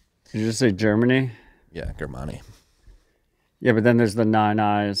 Canada. Did you just say Germany? Yeah, Germany. Yeah, but then there's the Nine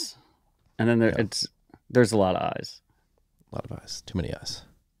Eyes. And then there's a lot of eyes. A lot of eyes. Too many eyes.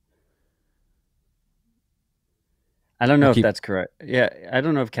 I don't know if that's correct. Yeah, I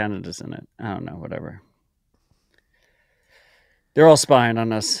don't know if Canada's in it. I don't know, whatever. They're all spying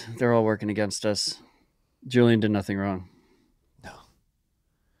on us. They're all working against us. Julian did nothing wrong. No.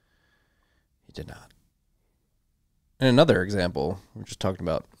 He did not. And another example, we're just talking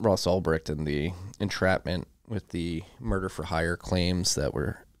about Ross Ulbricht and the entrapment with the murder for hire claims that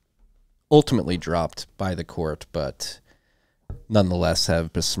were ultimately dropped by the court, but nonetheless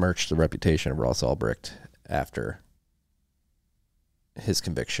have besmirched the reputation of Ross Ulbricht after his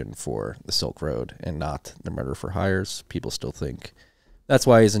conviction for the Silk Road and not the murder for hires. People still think that's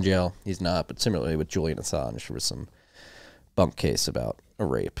why he's in jail. He's not. But similarly with Julian Assange, there was some bunk case about a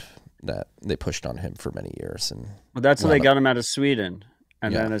rape that they pushed on him for many years. And well, that's how they got him out of Sweden.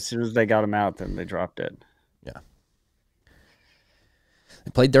 And Yeah. then as soon as they got him out, then they dropped it. yeah,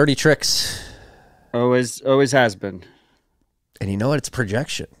 they played dirty tricks. Always has been. And you know what? It's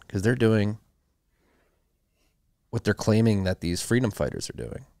projection because they're doing what they're claiming that these freedom fighters are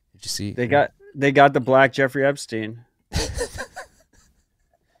doing. Did you see? They got the black Jeffrey Epstein.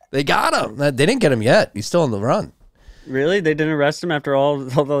 They got him. They didn't get him yet. He's still on the run. Really? They didn't arrest him after all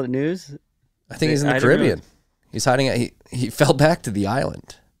the news? I think he's in the Caribbean. He's hiding out. He fell back to the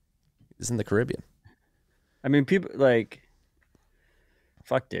island. He's in the Caribbean. I mean, people like,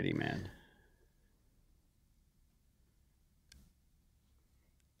 fuck Diddy, man.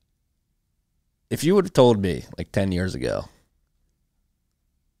 If you would have told me like 10 years ago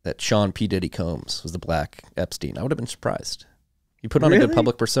that Sean P. Diddy Combs was the black Epstein, I would have been surprised. You put on a good Really?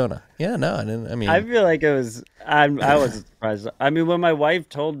 public persona. Yeah, no, I didn't. I mean, I feel like it was. I wasn't surprised. I mean, when my wife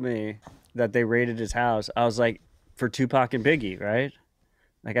told me that they raided his house, I was like, for Tupac and Biggie, right?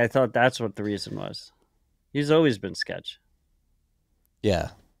 Like I thought that's what the reason was. He's always been sketch. yeah,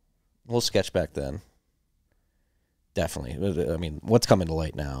 a little sketch back then. Definitely. I mean, what's coming to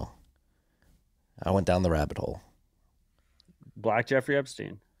light now? I went down the rabbit hole. Black Jeffrey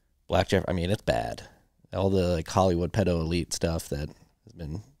Epstein. Black Jeff. I mean, it's bad. All the like Hollywood pedo elite stuff that has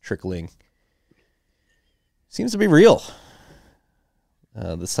been trickling seems to be real.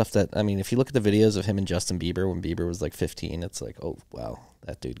 The stuff that, I mean, if you look at the videos of him and Justin Bieber when Bieber was like 15, it's like, oh wow,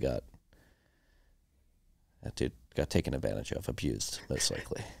 that dude got taken advantage of, abused, most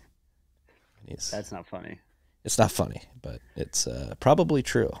likely. That's not funny. It's not funny, but it's probably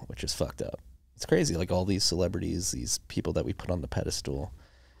true, which is fucked up. It's crazy. Like all these celebrities, these people that we put on the pedestal,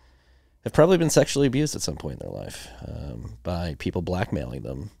 have probably been sexually abused at some point in their life by people blackmailing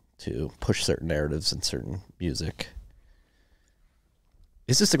them to push certain narratives and certain music.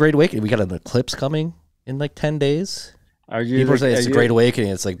 Is this the Great Awakening? We got an eclipse coming in like 10 days. People are saying it's the Great Awakening.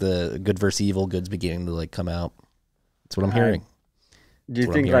 It's like the good versus evil, good's beginning to like come out. That's what I'm hearing. Do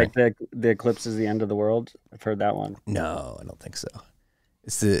you think like the eclipse is the end of the world? I've heard that one. No, I don't think so.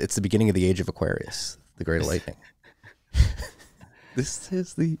 It's the beginning of the age of Aquarius, the Great Awakening. This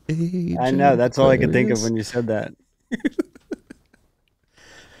is the age. I know. That's all I could think of Aquarius. when you said that.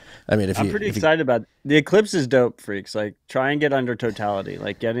 I mean, I'm pretty excited about the eclipse. Is dope, freaks. Like, try and get under totality.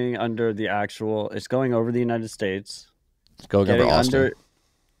 Like, getting under the actual. It's going over the United States. It's going over Austin.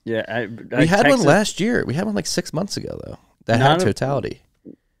 Yeah, We had one last year. We had one like 6 months ago, though. That had totality.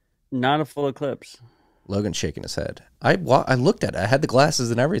 Not a full eclipse. Logan's shaking his head. I looked at it. I had the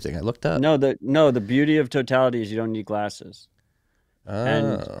glasses and everything. I looked up. No, the beauty of totality is you don't need glasses. Oh.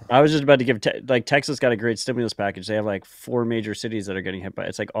 And I was just about to give like Texas got a great stimulus package. They have like 4 major cities that are getting hit by it.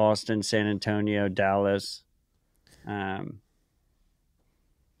 It's like Austin, San Antonio, Dallas. Maybe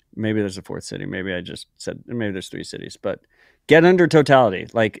there's a 4th city. Maybe I just said maybe there's 3 cities. But get under totality.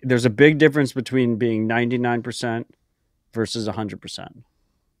 Like there's a big difference between being 99% versus 100%.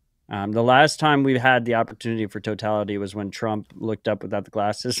 The last time we had the opportunity for totality was when Trump looked up without the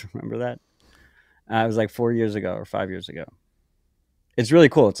glasses. Remember that? It was like 4 years ago or 5 years ago. It's really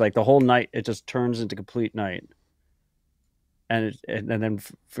cool. It's like the whole night, it just turns into complete night. And then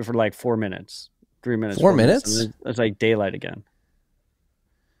for like 4 minutes, 3 minutes. 4 minutes? It's like daylight again.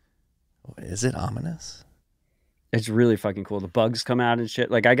 Is it ominous? It's really fucking cool. The bugs come out and shit.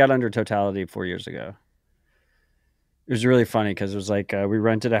 Like I got under totality 4 years ago. It was really funny because it was like we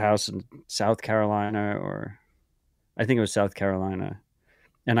rented a house in South Carolina, or I think it was South Carolina.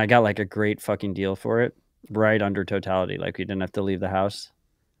 And I got like a great fucking deal for it. Right under totality, like we didn't have to leave the house.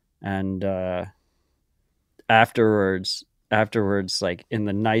 And afterwards, like in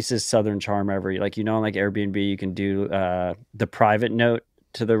the nicest Southern charm ever, like on like Airbnb, you can do the private note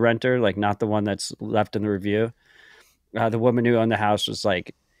to the renter, like not the one that's left in the review. The woman who owned the house was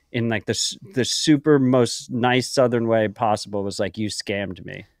like, in like the super most nice Southern way possible, was like, "You scammed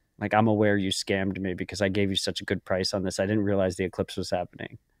me. Like I'm aware you scammed me because I gave you such a good price on this. I didn't realize the eclipse was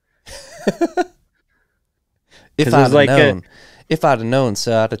happening." If I'd have known,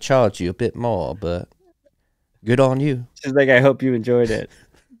 so I'd have charged you a bit more, but good on you. She's like, "I hope you enjoyed it."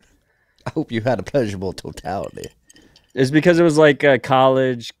 I hope you had a pleasurable totality. It's because it was like a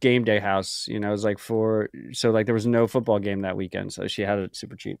college game day house. You know, it was like so like there was no football game that weekend, so she had it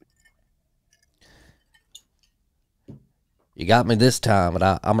super cheap. You got me this time, but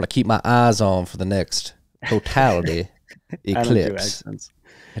I'm going to keep my eyes on for the next totality I don't do eclipse. accents,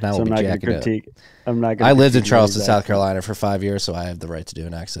 And I so will I'm be not going to jacking it up. critique. I'm not going. I lived in critique Charleston, Marty's South accent. Carolina for 5 years, so I have the right to do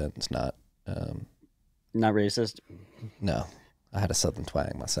an accent. It's not, Not racist. no. I had a southern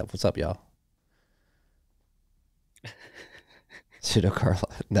twang myself. What's up, y'all? Pseudo Carla.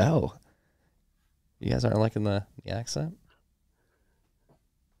 No. You guys aren't liking the accent?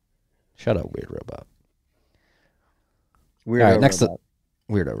 Shut up, weird robot. Weirdo All right, next robot.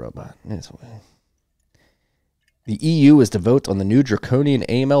 Weirdo robot. The EU is to vote on the new draconian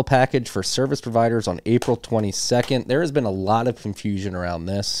AML package for service providers on April 22nd. There has been a lot of confusion around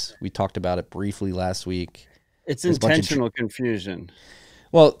this. We talked about it briefly last week. It's There's a bunch of intentional confusion.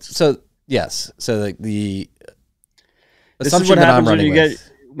 Well, so yes. So the This is assumption what that I'm happens when running you with,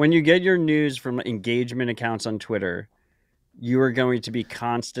 get when you get your news from engagement accounts on Twitter. You are going to be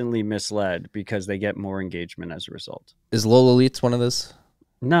constantly misled because they get more engagement as a result. is Lola Leets one of those?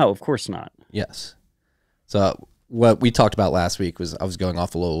 No, of course not. Yes. So what we talked about last week was I was going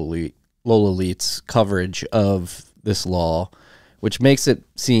off of Lola Leets' coverage of this law, which makes it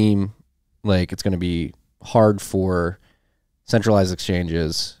seem like it's going to be hard for centralized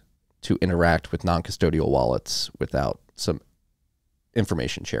exchanges to interact with non-custodial wallets without some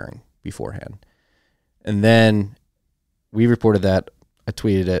information sharing beforehand. And then we reported that. I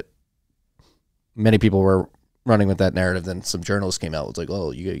tweeted it. Many people were running with that narrative. Then some journalists came out. It was like,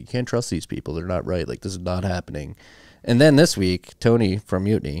 oh, you can't trust these people. They're not right. Like, this is not happening. And then this week, Tony from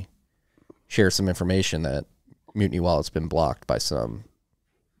Mutiny shares some information that Mutiny Wallet's been blocked by some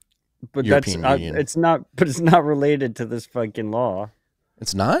But European that's Union. it's not. But it's not related to this fucking law.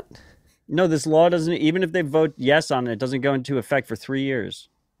 It's not? No, this law doesn't. Even if they vote yes on it, it doesn't go into effect for 3 years.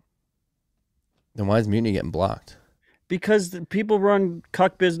 Then why is Mutiny getting blocked? Because the people run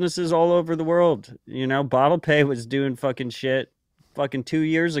cuck businesses all over the world. You know, Bottle Pay was doing fucking shit fucking 2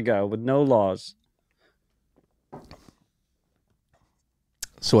 years ago with no laws.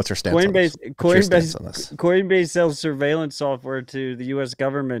 So what's our stance on this? What's your stance on this? Coinbase sells surveillance software to the U.S.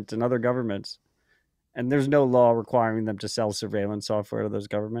 government and other governments, and there's no law requiring them to sell surveillance software to those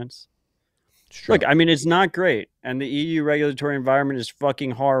governments. Sure. Look, I mean, it's not great, and the EU regulatory environment is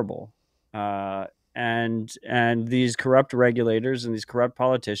fucking horrible. And these corrupt regulators and these corrupt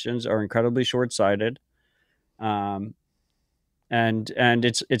politicians are incredibly short-sighted. And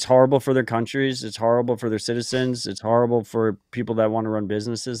it's horrible for their countries. It's horrible for their citizens. It's horrible for people that want to run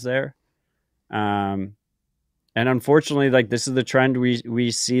businesses there. And unfortunately, like, this is the trend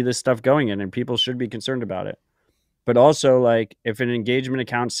we see this stuff going in, and people should be concerned about it. But also, like, if an engagement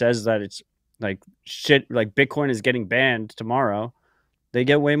account says that it's like shit, like Bitcoin is getting banned tomorrow, they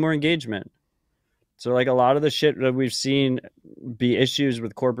get way more engagement. So, like, a lot of the shit that we've seen be issues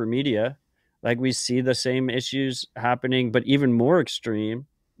with corporate media, like, we see the same issues happening, but even more extreme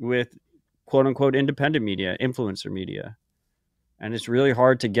with quote unquote independent media, influencer media. And it's really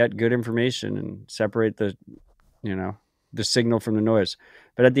hard to get good information and separate the signal from the noise.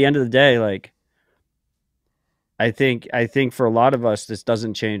 But at the end of the day, like, I think for a lot of us, this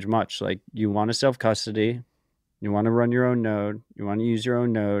doesn't change much. Like, you want to self-custody, you want to run your own node, you want to use your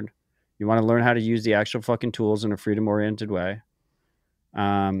own node, you want to learn how to use the actual fucking tools in a freedom-oriented way.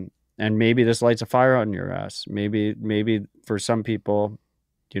 And maybe this lights a fire on your ass. Maybe for some people,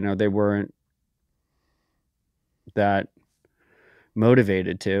 they weren't that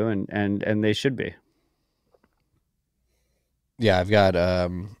motivated to, and they should be. Yeah, I've got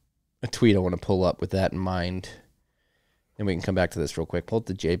a tweet I want to pull up with that in mind. And we can come back to this real quick. Pull up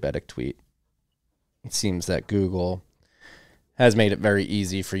the Jay Beddick tweet. It seems that Google has made it very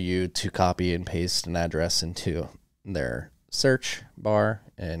easy for you to copy and paste an address into their search bar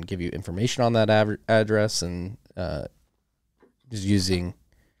and give you information on that address, and just using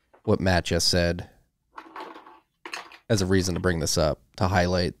what Matt just said as a reason to bring this up, to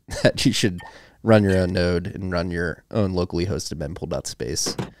highlight that you should run your own node and run your own locally hosted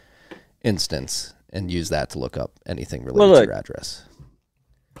mempool.space instance and use that to look up anything related to your address.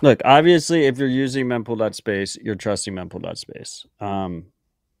 Look, obviously, if you're using mempool.space, you're trusting mempool.space.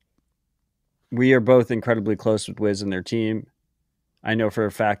 We are both incredibly close with Wiz and their team. I know for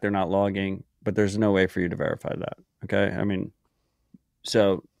a fact they're not logging, but there's no way for you to verify that. Okay? I mean,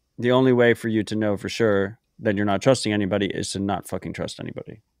 so the only way for you to know for sure that you're not trusting anybody is to not fucking trust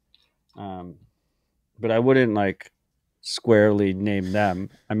anybody. But I wouldn't, like, squarely name them.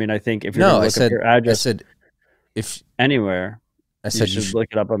 I mean, I think if you're going to look up your address if anywhere, I said you should look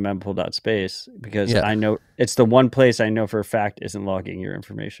it up on mempool.space because Yeah. I know it's the one place I know for a fact isn't logging your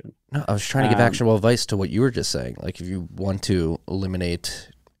information. No, I was trying to give actionable advice to what you were just saying. Like if you want to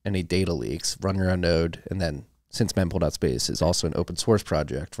eliminate any data leaks, run your own node, and then since mempool.space is also an open source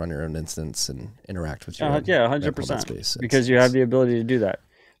project, run your own instance and interact with your own 100%. Because you have the ability to do that.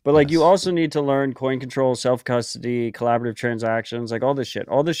 But like you also need to learn coin control, self-custody, collaborative transactions, like all this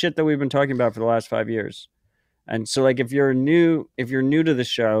shit that we've been talking about for the last 5 years. And so like if you're new to the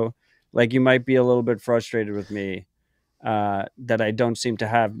show, like you might be a little bit frustrated with me that I don't seem to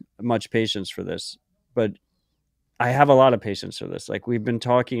have much patience for this, but I have a lot of patience for this. Like we've been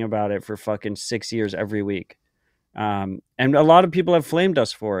talking about it for fucking 6 years every week. And a lot of people have flamed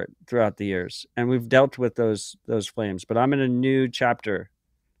us for it throughout the years, and we've dealt with those flames, but I'm in a new chapter.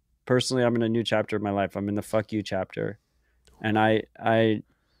 Personally, I'm in a new chapter of my life. I'm in the fuck you chapter. And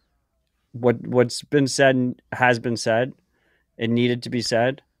what's been said has been said. It needed to be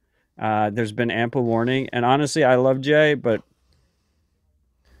said. There's been ample warning. And honestly, I love Jay, but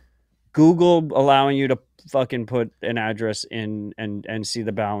Google allowing you to fucking put an address in and see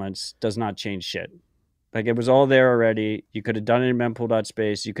the balance does not change shit. Like it was all there already. You could have done it in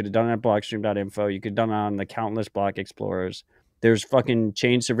mempool.space. You could have done it at blockstream.info. You could have done it on the countless block explorers. There's fucking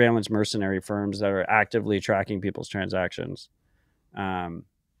chain surveillance mercenary firms that are actively tracking people's transactions.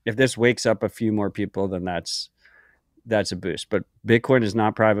 If this wakes up a few more people, then that's a boost. But Bitcoin is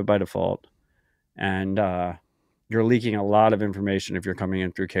not private by default. And you're leaking a lot of information if you're coming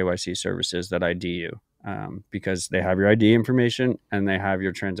in through KYC services that ID you because they have your ID information and they have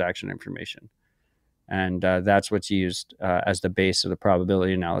your transaction information. And that's what's used as the base of the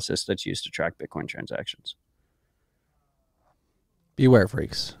probability analysis that's used to track Bitcoin transactions. Beware,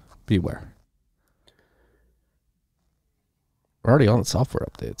 freaks. Beware. We're already on the software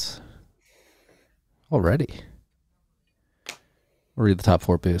updates. Already. We'll read the top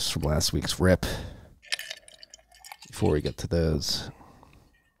 4 boosts from last week's RIP before we get to those.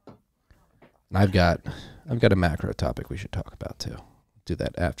 And I've got a macro topic we should talk about too. Do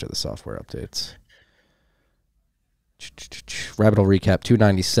that after the software updates. Rabbit hole recap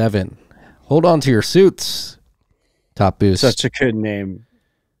 297. Hold on to your suits. Top boost. Such a good name.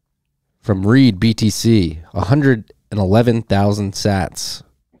 From Reed BTC, 111,000 sats.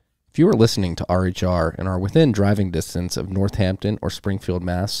 If you are listening to RHR and are within driving distance of Northampton or Springfield,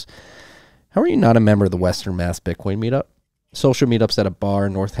 Mass., how are you not a member of the Western Mass Bitcoin Meetup? Social meetups at a bar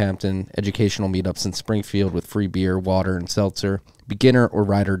in Northampton, educational meetups in Springfield with free beer, water, and seltzer, beginner or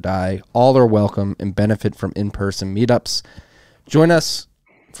ride or die, all are welcome and benefit from in-person meetups. Join us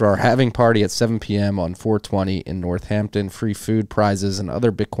for our having party at 7 p.m. on 420 in Northampton. Free food, prizes, and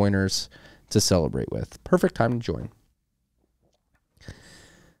other Bitcoiners to celebrate with. Perfect time to join.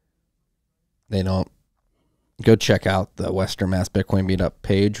 They don't. Go check out the Western Mass Bitcoin Meetup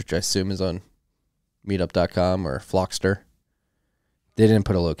page, which I assume is on meetup.com or Flockster. They didn't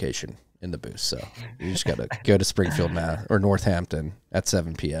put a location in the booth, so you just got to go to Springfield, Mass, or Northampton at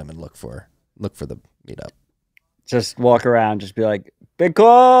 7 p.m. and look for the meetup. Just walk around, just be like,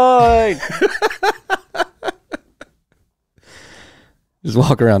 Bitcoin! Just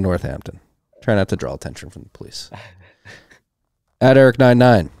walk around Northampton. Try not to draw attention from the police. At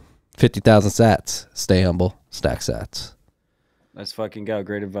Eric99, 50,000 sats. Stay humble, stack sats. Let's fucking go.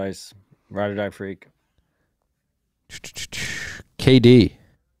 Great advice. Ride or die freak. KD.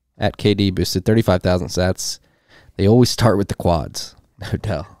 At KD boosted 35,000 sats. They always start with the quads.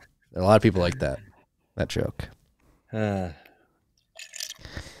 Odell. There are a lot of people like that joke. It's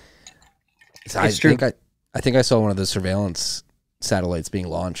true. I think I saw one of the surveillance satellites being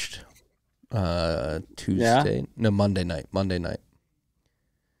launched Tuesday. Yeah? No, Monday night. It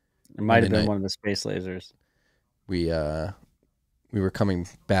might have been one of the space lasers. We were coming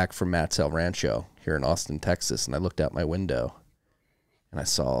back from Matt's El Rancho here in Austin, Texas, and I looked out my window and I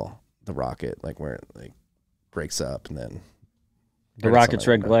saw the rocket where it breaks up and then the rocket's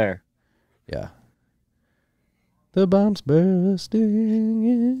red glare. Yeah. The bomb's bursting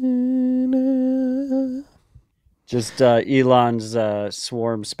in. Just Elon's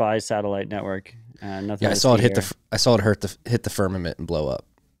swarm spy satellite network. Nothing. Yeah, I saw it hit the firmament and blow up.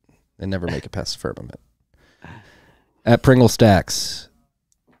 They never make it past the firmament. At Pringle Stacks,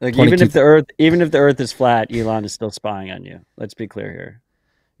 like even if the Earth is flat, Elon is still spying on you. Let's be clear here.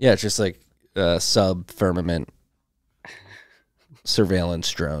 Yeah, it's just like sub firmament surveillance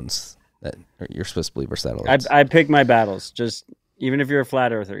drones that you're supposed to believe are satellites. I pick my battles. Just even if you're a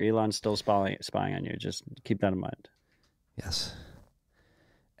flat earther, Elon's still spying on you. Just keep that in mind. Yes.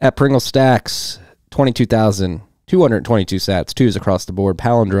 At Pringle Stacks, 22,222 sats, twos across the board.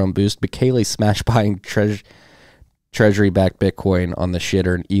 Palindrome boost. Bukele smash buying Treasury backed Bitcoin on the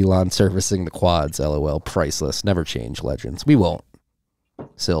shitter and Elon servicing the quads. LOL. Priceless. Never change, legends. We won't.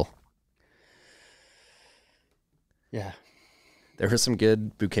 Still. Yeah. There were some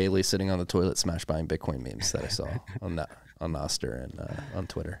good Bukele sitting on the toilet smash buying Bitcoin memes that I saw on Noster and on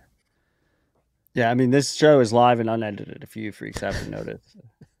Twitter. Yeah, I mean, this show is live and unedited if you freaks haven't noticed.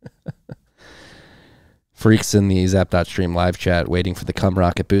 Freaks in the Zap.stream live chat waiting for the cum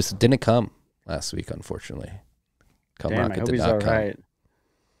rocket boost. It didn't come last week, unfortunately. Cum Damn, rocket I hope did he's not all come. right.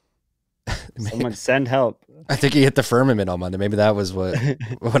 Someone send help. I think he hit the firmament on Monday. Maybe that was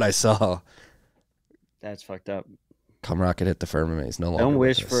what I saw. That's fucked up. Cum rocket hit the firmament. He's no longer Don't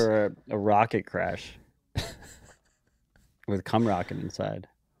with wish us. for a rocket crash with cum rocket inside.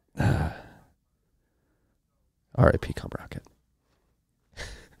 R.I.P. cum rocket.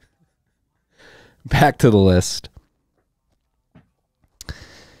 Back to the list.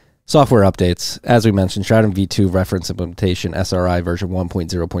 Software updates. As we mentioned, Shroud v2 reference implementation SRI version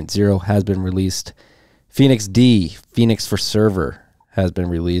 1.0.0 has been released. Phoenix D, Phoenix for server, has been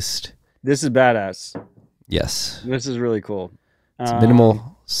released. This is badass. Yes. This is really cool. It's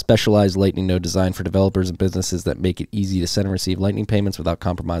minimal, specialized Lightning node design for developers and businesses that make it easy to send and receive Lightning payments without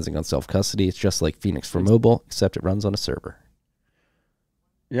compromising on self-custody. It's just like Phoenix for mobile, except it runs on a server.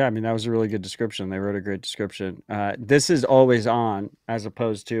 Yeah, I mean, that was a really good description. They wrote a great description. This is always on, as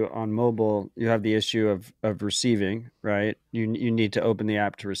opposed to on mobile, you have the issue of receiving, right? You need to open the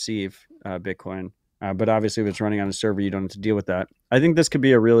app to receive Bitcoin. But obviously, if it's running on a server, you don't have to deal with that. I think this could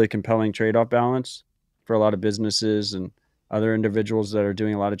be a really compelling trade-off balance for a lot of businesses and other individuals that are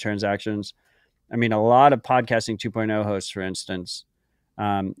doing a lot of transactions. I mean, a lot of podcasting 2.0 hosts, for instance,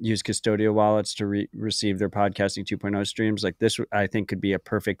 use custodial wallets to receive their podcasting 2.0 streams. Like this, I think could be a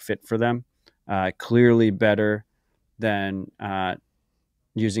perfect fit for them. Clearly better than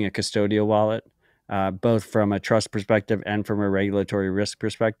using a custodial wallet, both from a trust perspective and from a regulatory risk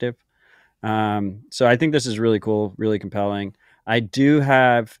perspective. So I think this is really cool, really compelling. I do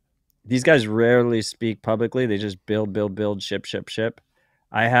have, these guys rarely speak publicly. They just build, ship.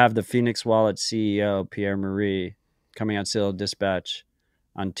 I have the Phoenix Wallet CEO, Pierre Marie, coming on Sale Dispatch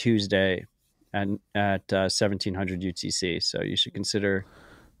on Tuesday at 1700 UTC. So you should consider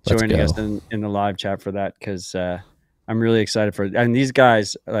joining us in the live chat for that, because I'm really excited for it. And these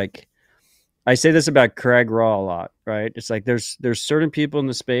guys, like, I say this about Craig Raw a lot, right? It's like there's certain people in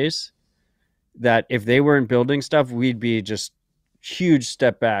the space that if they weren't building stuff, we'd be just huge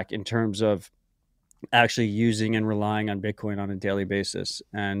step back in terms of actually using and relying on Bitcoin on a daily basis.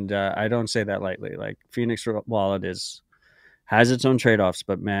 And I don't say that lightly. Like Phoenix Wallet has its own trade-offs,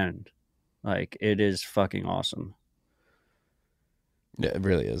 but man, like it is fucking awesome. Yeah, it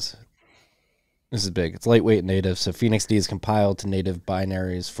really is. This is big. It's lightweight native. So Phoenix D is compiled to native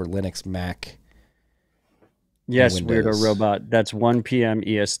binaries for Linux, Mac. Yes, Weirdo Robot. That's 1 p.m.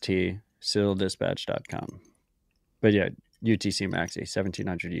 EST, civildispatch.com. But yeah, UTC Maxi,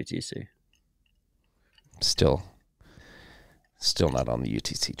 1700 UTC. Still not on the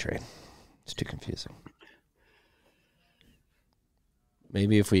UTC train. It's too confusing.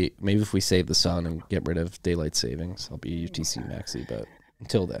 Maybe if we save the sun and get rid of daylight savings, I'll be UTC Maxi, but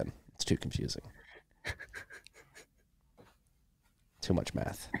until then, it's too confusing. Too much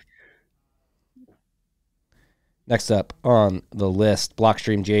math. Next up on the list,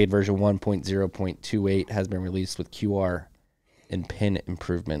 Blockstream Jade version 1.0.28 has been released with QR and PIN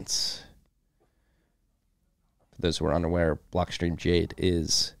improvements. For those who are unaware, Blockstream Jade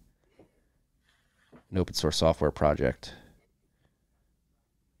is an open source software project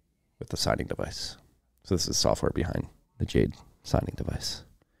with a signing device. So this is software behind the Jade signing device.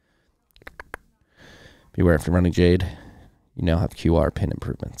 Beware, if you're running Jade, you now have QR PIN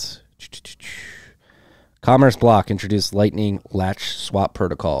improvements. Commerce Block introduced Lightning Latch Swap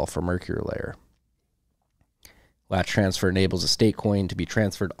Protocol for Mercury Layer. Latch transfer enables a state coin to be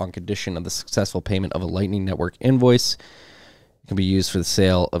transferred on condition of the successful payment of a Lightning Network invoice. It can be used for the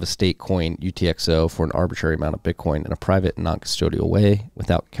sale of a state coin UTXO for an arbitrary amount of Bitcoin in a private and non-custodial way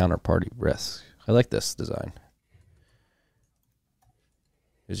without counterparty risk. I like this design.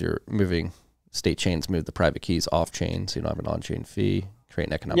 As you're moving, state chains move the private keys off chain, so you don't have an on-chain fee. Create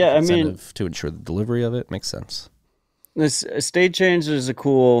an economic incentive to ensure the delivery of it. Makes sense. This state change is a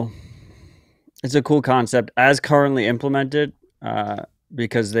cool concept as currently implemented,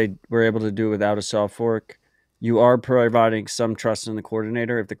 because they were able to do it without a soft fork. You are providing some trust in the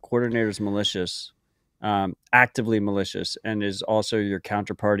coordinator. If the coordinator is malicious, actively malicious, and is also your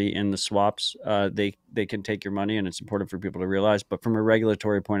counterparty in the swaps, they can take your money, and it's important for people to realize. But from a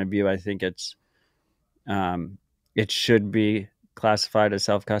regulatory point of view, I think it should be classified as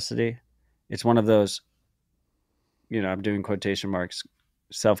self-custody. It's one of those I'm doing quotation marks,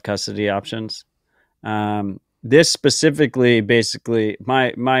 self-custody options. This specifically, basically,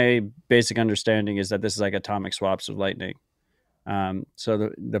 my basic understanding is that this is like atomic swaps of Lightning. So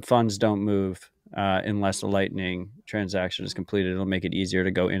the funds don't move unless a Lightning transaction is completed. It'll make it easier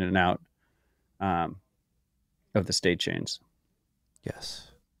to go in and out of the state chains. Yes.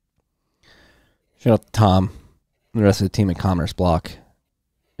 Shout out to Tom and the rest of the team at Commerce Block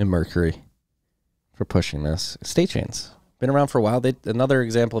and Mercury for pushing this. State chains. Been around for a while. Another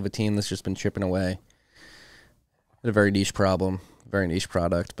example of a team that's just been chipping away at a very niche problem, very niche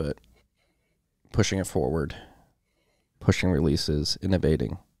product, but pushing it forward, pushing releases,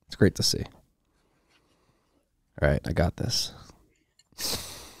 innovating. It's great to see. All right, I got this.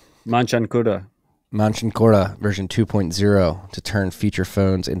 Manchankura version 2.0 to turn feature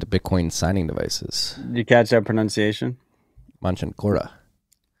phones into Bitcoin signing devices. Did you catch that pronunciation? Manchankura.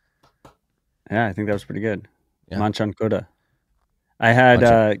 Yeah, I think that was pretty good. Yeah. Manchankura. I had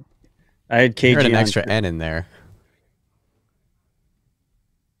KG. You heard an extra N in there.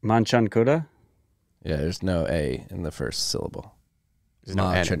 Manchankura? Yeah, there's no A in the first syllable. There's no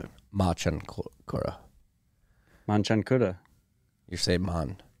N in it. Manchankura. Manchankura. You say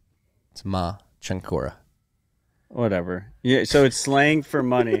man. It's Manchankura. Whatever. Yeah, so it's slang for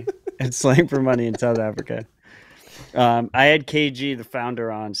money. It's slang for money in South Africa. I had KG, the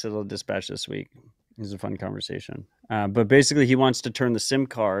founder, on Citadel Dispatch this week. It was a fun conversation. But basically, he wants to turn the SIM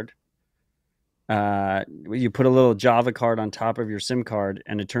card. You put a little Java card on top of your SIM card,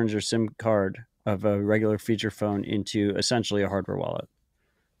 and it turns your SIM card of a regular feature phone into essentially a hardware wallet,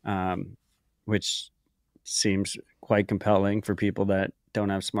 which seems quite compelling for people that don't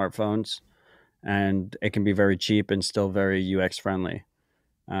have smartphones. And it can be very cheap and still very UX friendly.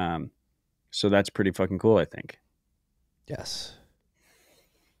 So that's pretty fucking cool, I think. Yes.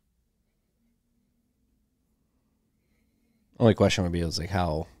 Only question would be is like,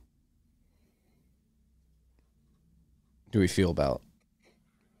 how do we feel about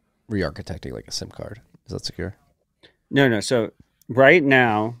re-architecting like a SIM card? Is that secure? No. So right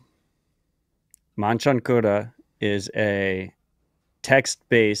now, Manchankura is a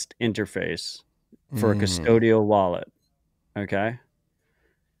text-based interface for a custodial wallet. Okay.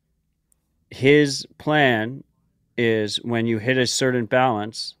 His plan is when you hit a certain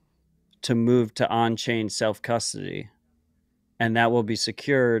balance to move to on-chain self-custody, and that will be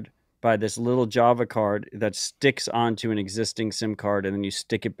secured by this little Java card that sticks onto an existing SIM card, and then you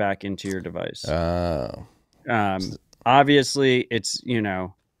stick it back into your device. Obviously, it's,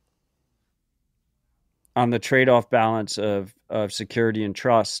 on the trade-off balance of security and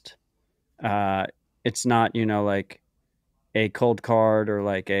trust. It's not, like a cold card or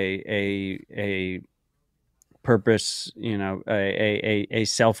like a purpose, a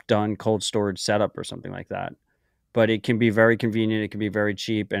self-done cold storage setup or something like that. But it can be very convenient, it can be very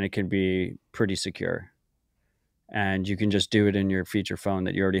cheap, and it can be pretty secure. And you can just do it in your feature phone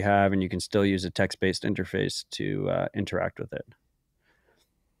that you already have, and you can still use a text-based interface to interact with it.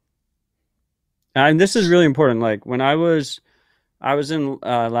 And this is really important. Like when I was in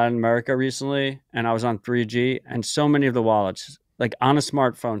Latin America recently, and I was on 3G, and so many of the wallets, like on a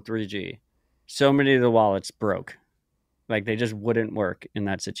smartphone 3G, so many of the wallets broke. Like they just wouldn't work in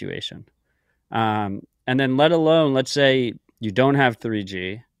that situation. And then let alone, let's say you don't have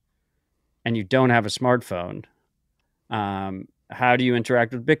 3G and you don't have a smartphone. How do you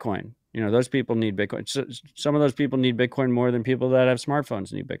interact with Bitcoin? Those people need Bitcoin. So, some of those people need Bitcoin more than people that have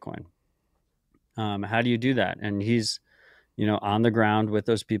smartphones need Bitcoin. How do you do that? And he's, on the ground with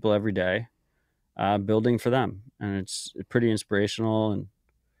those people every day, building for them. And it's pretty inspirational and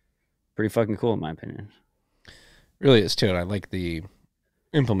pretty fucking cool, in my opinion. Really is too. And I like the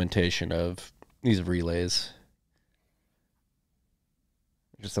implementation of these relays.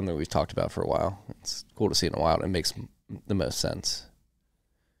 Just something we've talked about for a while. It's cool to see in a while. It makes the most sense.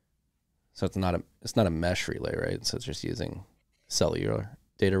 So it's not a mesh relay, right? So it's just using cellular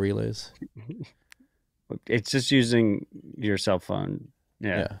data relays. It's just using your cell phone.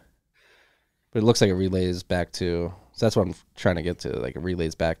 Yeah. But it looks like it relays back to, so that's what I'm trying to get to, like it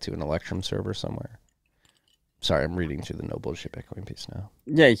relays back to an Electrum server somewhere. Sorry, I'm reading through the no bullshit Bitcoin piece now.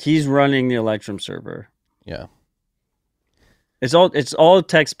 Yeah, he's running the Electrum server. Yeah. It's all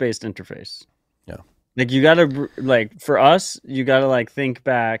text-based interface. Yeah. Like you gotta, like for us, you gotta like think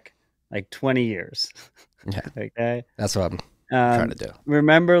back like 20 years. Yeah. Okay. That's what I'm trying to do.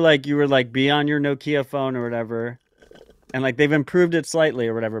 Remember, like you were like be on your Nokia phone or whatever, and like they've improved it slightly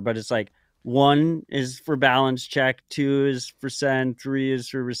or whatever, but it's like 1 is for balance check, 2 is for send, 3 is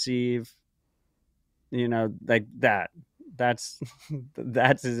for receive. Like that. That's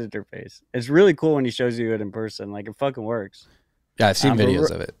that's his interface. It's really cool when he shows you it in person. Like, it fucking works. Yeah, I've seen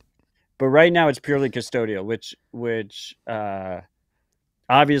videos of it. But right now it's purely custodial, which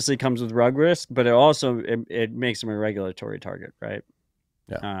obviously comes with rug risk, but it also it makes him a regulatory target, right?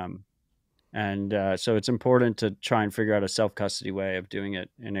 Yeah. So it's important to try and figure out a self-custody way of doing it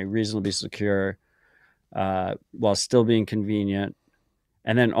in a reasonably secure, while still being convenient.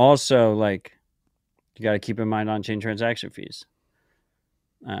 And then also, like, you got to keep in mind on-chain transaction fees.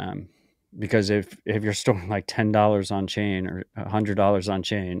 Because if you're storing like $10 on chain or $100 on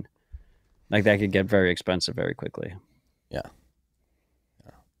chain, like, that could get very expensive very quickly. Yeah.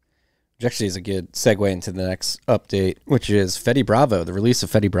 Which actually is a good segue into the next update, which is Fedi Bravo, the release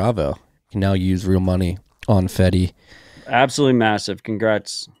of Fedi Bravo. You can now use real money on Fedi. Absolutely massive.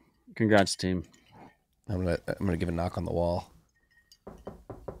 Congrats, team. I'm gonna give a knock on the wall.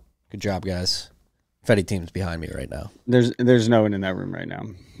 Good job, guys. Fedi team's behind me right now. There's no one in that room right now.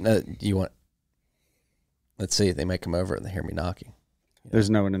 Let's see. They might come over and they hear me knocking. There's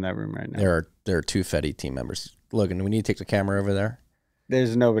no one in that room right now. There are 2 Fedi team members. Logan, do we need to take the camera over there?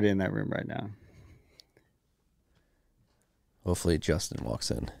 There's nobody in that room right now. Hopefully Justin walks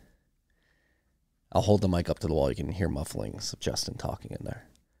in. I'll hold the mic up to the wall. You can hear mufflings of Justin talking in there.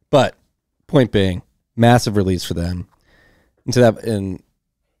 But point being, massive release for them. So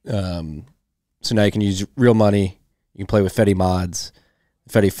now you can use real money. You can play with Fedi mods,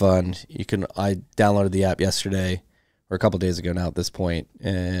 Fedi Fund. I downloaded the app yesterday, or a couple days ago now at this point,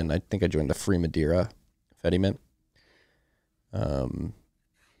 and I think I joined the free Madeira Fedi Mint. And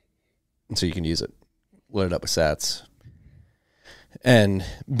so you can use it, load it up with sats. And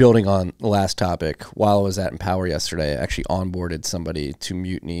building on the last topic, while I was at Empower yesterday, I actually onboarded somebody to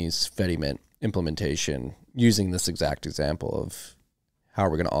Mutiny's Fedi Mint implementation using this exact example of how are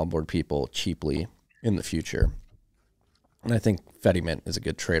we going to onboard people cheaply in the future. And I think Fedi Mint is a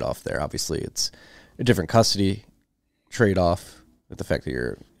good trade-off there. Obviously, it's a different custody trade-off with the fact that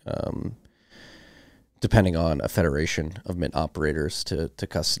you're depending on a federation of mint operators to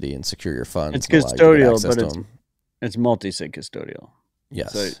custody and secure your funds. It's custodial, but it's multi-sig custodial.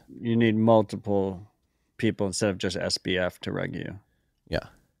 Yes. So you need multiple people instead of just SBF to reg you. Yeah.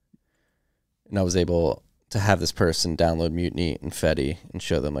 And I was able to have this person download Mutiny and Fedi and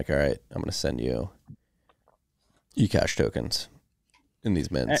show them, like, all right, I'm going to send you eCash tokens in these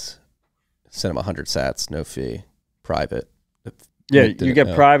mints. Send them 100 sats, no fee, private. Yeah, you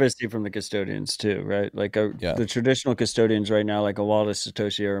get privacy from the custodians too, right? Like the traditional custodians right now, like a Wallet of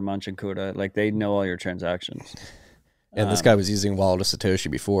Satoshi or a Manchankura, like they know all your transactions. And this guy was using Wallet of Satoshi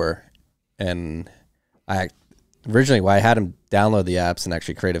before, and originally why I had him download the apps and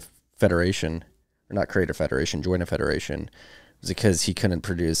actually create a federation, or not create a federation, join a federation, was because he couldn't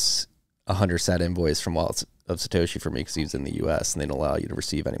produce 100 sat invoice from Wallet of Satoshi for me because he was in the U.S. and they don't allow you to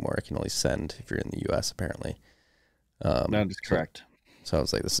receive anymore. I can only send if you're in the U.S. apparently. That is correct. So I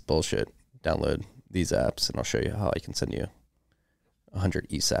was like, this is bullshit. Download these apps and I'll show you how I can send you 100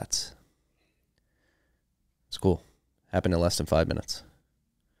 eSats. It's cool. Happened in less than 5 minutes.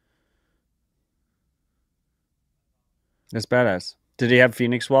 That's badass. Did he have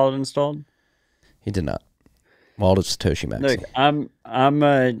Phoenix Wallet installed? He did not. Wallet of Satoshi Maxi. Look, I'm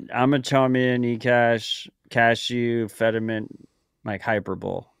a Charmian, eCash, Cashew, Fedimint, like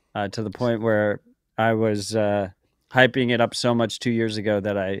Hyperbole, to the point where I was hyping it up so much 2 years ago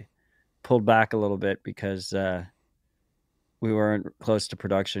that I pulled back a little bit because we weren't close to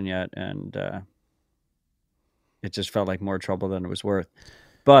production yet, and it just felt like more trouble than it was worth.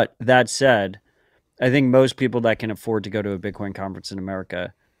 But that said, I think most people that can afford to go to a Bitcoin conference in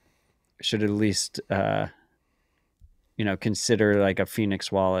America should at least consider like a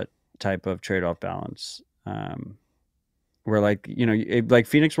Phoenix Wallet type of trade-off balance. Where like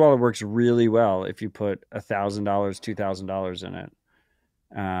Phoenix Wallet works really well if you put $1,000, $2,000 in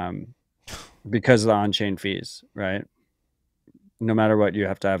it, because of the on-chain fees, right? No matter what, you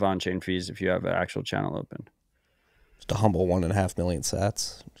have to have on-chain fees if you have an actual channel open. Just a humble 1.5 million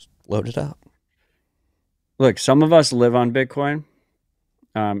sats. Just load it up. Look, some of us live on Bitcoin,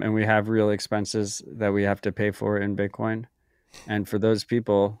 and we have real expenses that we have to pay for in Bitcoin, and for those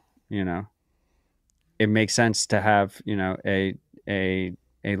people, it makes sense to have, a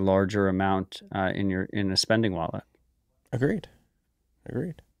larger amount in a spending wallet. Agreed. I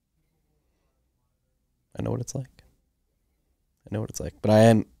know what it's like.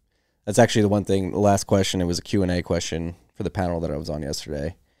 But that's actually the one thing, the last question, it was a Q&A question for the panel that I was on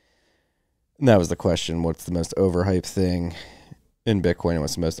yesterday. And that was the question, what's the most overhyped thing in Bitcoin and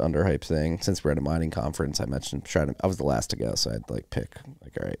what's the most underhyped thing? Since we're at a mining conference, I mentioned I was the last to go, so I'd pick,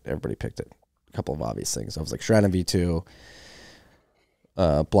 all right, everybody picked it. a couple of obvious things. I was like, Shroud and V2,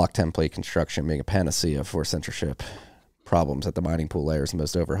 block template construction being a panacea for censorship problems at the mining pool layers,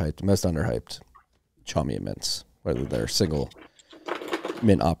 most overhyped, most underhyped. Chaumian mints, whether they're single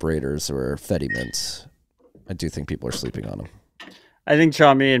mint operators or Fedi mints. I do think people are sleeping on them. I think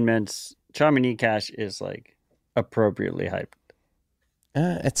Chaumian mints, Chaumian eCash is like appropriately hyped.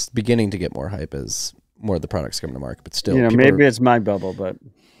 It's beginning to get more hype as more of the products come to market, but still, maybe it's my bubble, but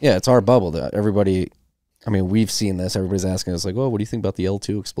yeah, it's our bubble. That everybody, I mean, we've seen this. Everybody's asking us like, "Oh, what do you think about the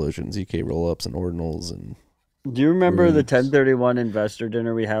L2 explosions, EK rollups, and ordinals?" And do you remember the 1031 investor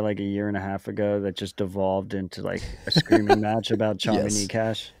dinner we had like a year and a half ago that just devolved into like a screaming match about Chaumian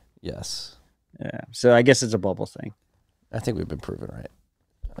eCash? Yes. Yeah. So I guess it's a bubble thing. I think we've been proven right.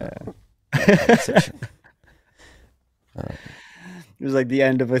 It was like the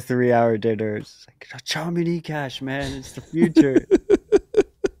end of a 3-hour dinner. It's like Chaumian eCash, man. It's the future.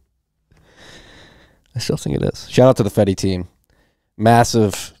 I still think it is. Shout out to the Fedi team.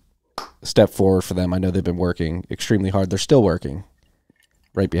 Massive step forward for them. I know they've been working extremely hard. They're still working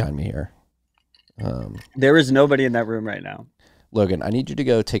right behind me here. There is nobody in that room right now. Logan, I need you to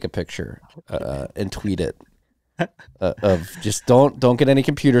go take a picture and tweet it. Of just don't get any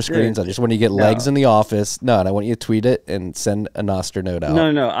computer screens. I just want you to get legs in the office. No, and I want you to tweet it and send a Noster note out.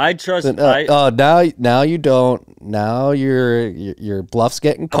 No. I trust. Now you don't. Now your bluff's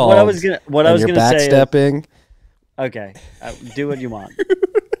getting called. What I was gonna say backstepping. Okay, do what you want.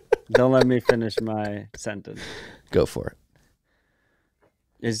 Don't let me finish my sentence. Go for it.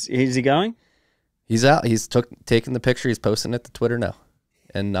 Is he going? He's out. He's taking the picture. He's posting it to Twitter now,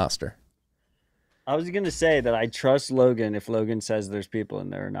 and Noster. I was going to say that I trust Logan if Logan says there's people in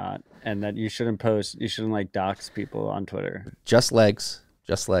there or not, and that you shouldn't like dox people on Twitter. Just legs.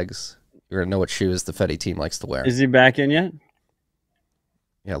 You're going to know what shoes the Fedi team likes to wear. Is he back in yet?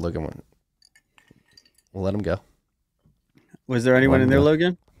 Yeah, Logan went. We'll let him go. Was there anyone in there,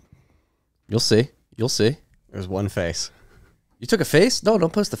 Logan? You'll see. There's one face. You took a face? No,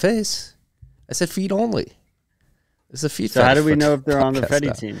 don't post the face. I said feed only. It's a feed. So how do we know if they're on the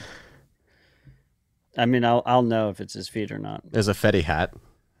Fedi team? I mean, I'll know if it's his feet or not. There's a Fedi hat.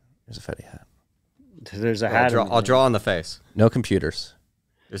 There's a hat. I'll draw on the face. No computers.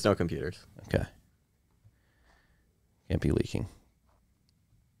 There's no computers. Okay. Can't be leaking.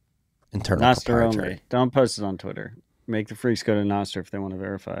 Internal Noster only. Don't post it on Twitter. Make the freaks go to Noster if they want to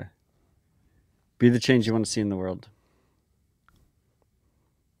verify. Be the change you want to see in the world.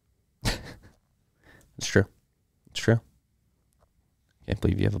 It's true. Can't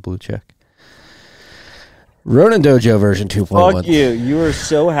believe you have a blue check. Ronin Dojo version 2.1. Fuck you. You were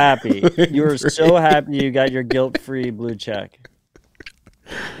so happy. You were so happy you got your guilt-free blue check.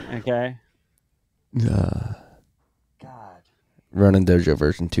 Okay? God. God. Ronin Dojo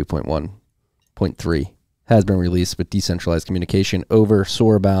version 2.1.3 has been released with decentralized communication over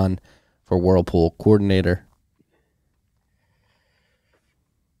Sorbound for Whirlpool Coordinator.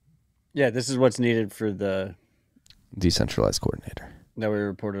 Yeah, this is what's needed for the Decentralized Coordinator that we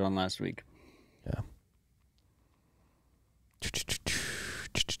reported on last week. Yeah.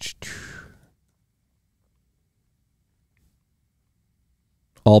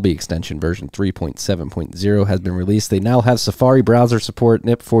 Albi extension version 3.7.0 has been released. They now have Safari browser support,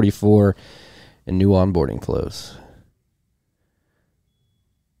 NIP44, and new onboarding flows.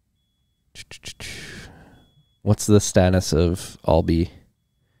 What's the status of Albi?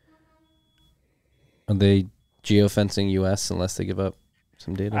 Are they geofencing US unless they give up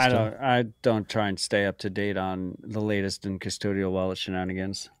some data? I don't try and stay up to date on the latest in custodial wallet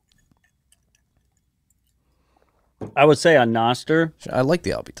shenanigans. I would say on Noster, I like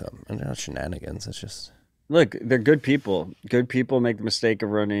the Albi tub. And they're not shenanigans. It's just look, they're good people. Good people make the mistake of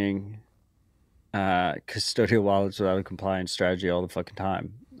running custodial wallets without a compliance strategy all the fucking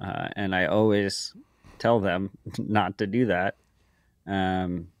time. And I always tell them not to do that.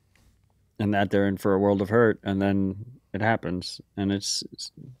 And that they're in for a world of hurt, and then it happens, and it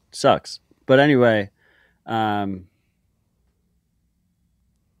sucks. But anyway, yeah,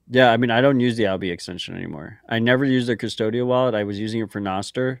 I mean, I don't use the Albi extension anymore. I never used their custodial wallet. I was using it for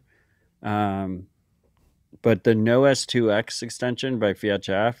Noster. But the NoS2X extension by Fiat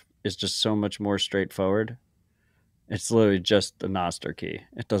Chaff is just so much more straightforward. It's literally just the Noster key.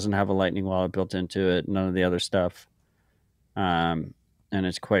 It doesn't have a Lightning wallet built into it, none of the other stuff. And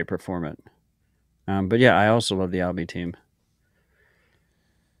it's quite performant. But yeah, I also love the Albi team.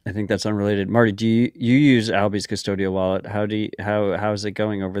 I think that's unrelated. Marty, do you use Albi's custodial wallet? How is it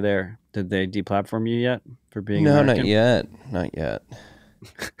going over there? Did they deplatform you yet for being American? Not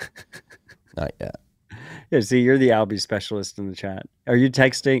yet. Yeah, see, you're the Albie specialist in the chat. Are you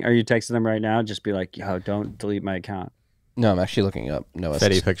texting? Are you texting them right now? Just be like, yo, don't delete my account. No, I'm actually looking up Noah's.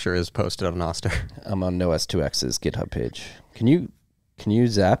 Fetty picture is posted on Noster. I'm on Noah's2x's GitHub page. Can you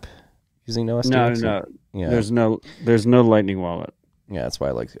zap using Noah's2x? No. Yeah. There's no Lightning wallet. Yeah, that's why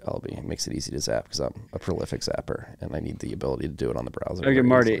I like Albie. It makes it easy to zap because I'm a prolific zapper and I need the ability to do it on the browser. Okay,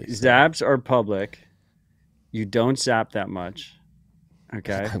 Marty, easily, so. zaps are public. You don't zap that much.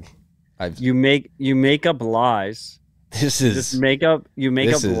 Okay. You make up lies. You make up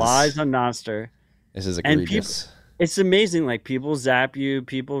lies on Noster. This is egregious. It's amazing. Like people zap you,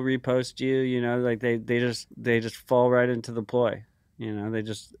 people repost you. You know, like they just fall right into the ploy. You know, they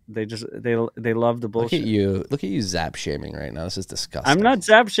love the bullshit. Look at you zap shaming right now. This is disgusting. I'm not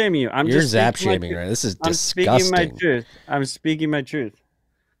zap shaming you. You're zap shaming right now. This is disgusting. I'm speaking my truth.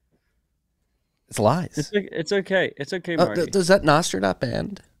 It's lies. It's okay. It's okay, Marty. Does that Nostr not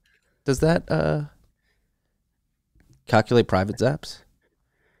banned? Does that calculate private zaps?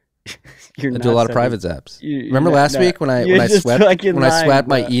 I do a lot of private zaps. Remember last week when I swept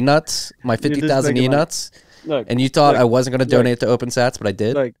my e-nuts, my 50,000 e-nuts? Look, and you thought I wasn't going to donate to OpenSats, but I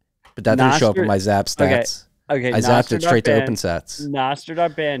did. But that didn't show up in my Zap stats. Okay, I zapped it straight to OpenSats.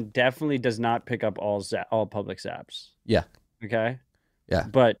 Nostr.ban definitely does not pick up all public zaps. Yeah. Okay. Yeah.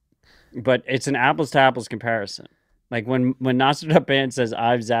 But it's an apples to apples comparison. Like when Nostr.ban says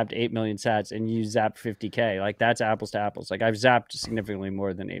I've zapped 8 million sats and you zapped 50K, like that's apples to apples. Like I've zapped significantly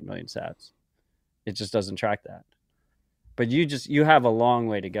more than 8 million sats. It just doesn't track that. But you have a long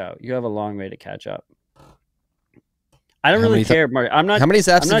way to go. You have a long way to catch up. I don't really care, Marty. I'm not. How many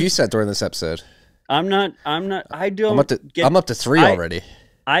zaps have you sent during this episode? I'm not. I don't. I'm up to 3 already.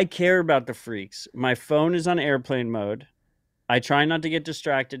 I care about the freaks. My phone is on airplane mode. I try not to get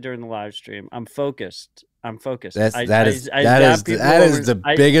distracted during the live stream. I'm focused. That is the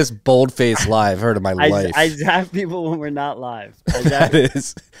biggest bold-faced lie I've heard in my life. I zap people when we're not live.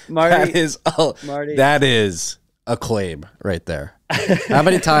 Marty, that is a claim right there. How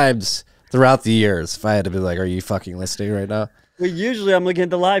many times throughout the years if I had to be like, are you fucking listening right now? Well, usually I'm looking at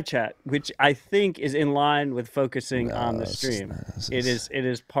the live chat, which I think is in line with focusing on the stream. It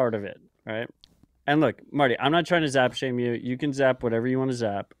is part of it, right? And look, Marty, I'm not trying to zap shame you. You can zap whatever you want to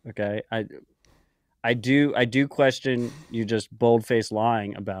zap, okay? I do question you just bold-faced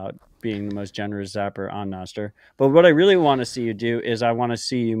lying about being the most generous zapper on Nostr. But what I really want to see you do is I want to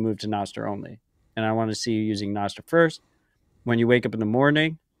see you move to Nostr only. And I want to see you using Nostr first. When you wake up in the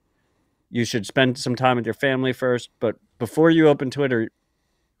morning, you should spend some time with your family first. But before you open Twitter,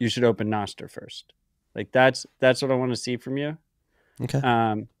 you should open Nostr first. Like that's what I want to see from you. Okay.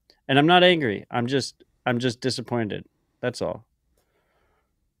 And I'm not angry. I'm just disappointed. That's all.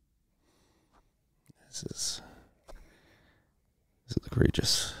 This is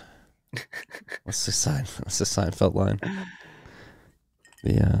egregious. What's the Seinfeld line?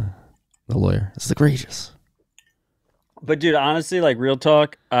 The lawyer. This is egregious. But dude, honestly, like real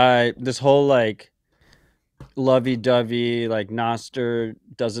talk, this whole like lovey-dovey, like Nostr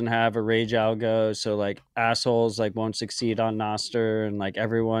doesn't have a rage algo, so like assholes like won't succeed on Nostr, and like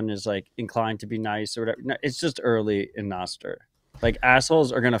everyone is like inclined to be nice or whatever. No, it's just early in Nostr. Like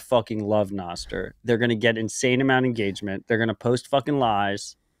assholes are gonna fucking love Nostr. They're gonna get insane amount of engagement. They're gonna post fucking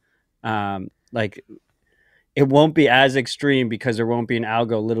lies. Like it won't be as extreme because there won't be an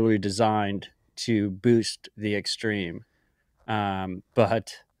algo literally designed to boost the extreme.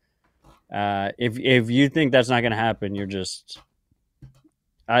 But if you think that's not gonna happen, you're just.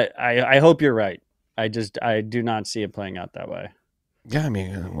 I hope you're right. I do not see it playing out that way. Yeah, I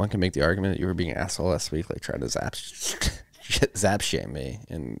mean, one can make the argument that you were being an asshole last week, like trying to zap shame me,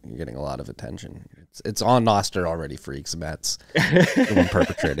 and you're getting a lot of attention. It's on Nostr already, freaks. Matt's the one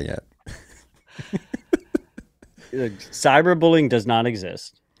perpetrating it. Cyberbullying does not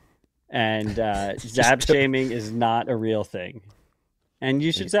exist, and zap shaming is not a real thing. And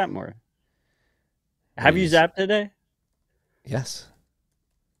you should zap more. Have you zapped today? Yes.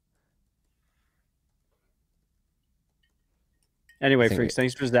 Anyway, freaks,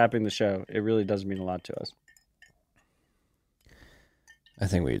 thanks for zapping the show. It really does mean a lot to us. I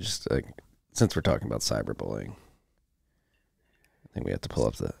think we just, since we're talking about cyberbullying, I think we have to pull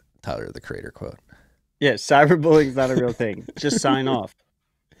up the Tyler, the Creator quote. Yeah, cyberbullying is not a real thing. Just sign off.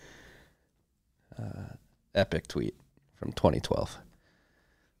 Epic tweet from 2012.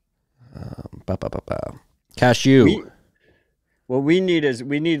 Cashew. What we need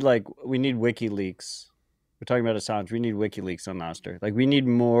WikiLeaks. We're talking about Assange. We need WikiLeaks on Nostr. Like we need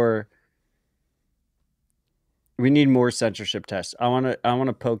more censorship tests. I want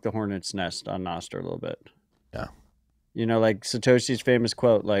to poke the hornet's nest on Nostr a little bit. Yeah. You know, like Satoshi's famous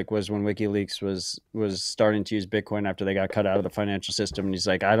quote, like, was when WikiLeaks was starting to use Bitcoin after they got cut out of the financial system, and he's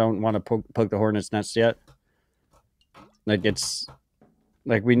like, I don't want to poke the hornet's nest yet. Like, it's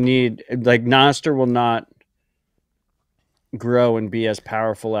like we need, like, Nostr will not grow and be as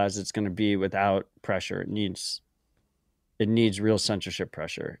powerful as it's going to be without pressure. It needs real censorship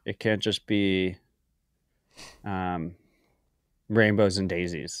pressure. It can't just be rainbows and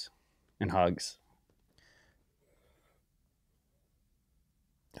daisies and hugs.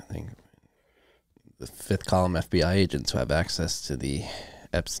 I think the fifth column FBI agents who have access to the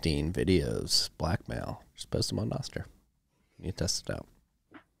Epstein videos, blackmail, just post them on Nostr. You test it out.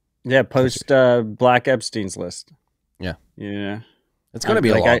 Yeah, post Black Epstein's list. Yeah. Yeah. It's going to be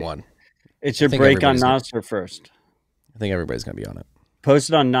a long one. It's your break on Nostr first. I think everybody's going to be on it. Post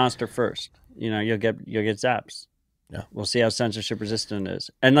it on Nostr first. You know, you'll get zaps. Yeah. We'll see how censorship resistant it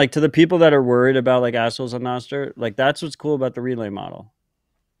is. And like, to the people that are worried about like assholes on Nostr, like, that's what's cool about the relay model.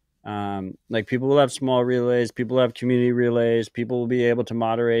 Like, people will have small relays, people will have community relays, people will be able to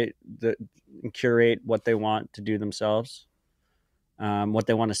moderate and curate what they want to do themselves, what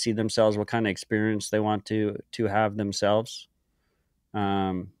they want to see themselves, what kind of experience they want to have themselves.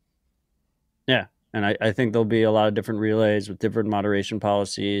 Yeah. And I think there'll be a lot of different relays with different moderation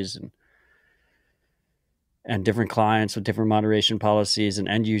policies and different clients with different moderation policies, and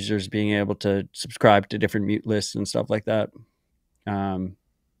end users being able to subscribe to different mute lists and stuff like that.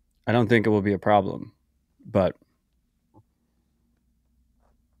 I don't think it will be a problem, but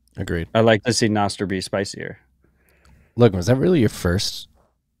agreed. I'd like to see Nostr be spicier. Look, was that really your first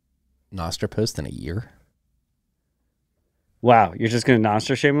Nostr post in a year? Wow, you're just going to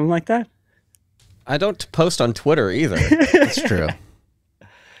Nostr shame him like that? I don't post on Twitter either. That's true.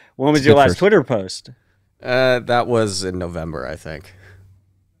 When was your last Twitter post? That was in November, I think.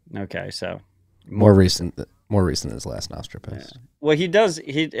 Okay, so more recent than his last Nostr post. Yeah. Well, he does.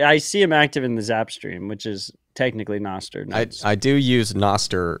 I see him active in the Zap stream, which is technically Nostr. I do use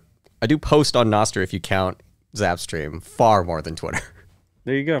Nostr. I do post on Nostr, if you count Zapstream, far more than Twitter.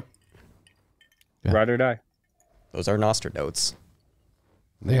 There you go. Yeah. Ride or die. Those are Nostr notes.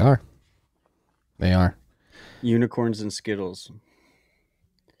 They are. They are. Unicorns and Skittles.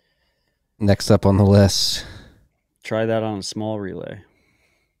 Next up on the list. Try that on a small relay.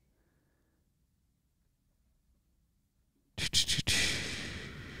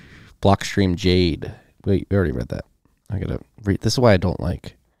 Blockstream Jade. Wait, we already read that. I gotta read. This is why I don't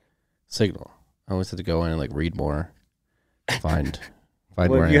like Signal. I always have to go in and like read more. Find well,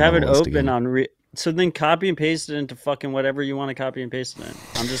 where if you have it open on so then copy and paste it into fucking whatever you want to copy and paste it in.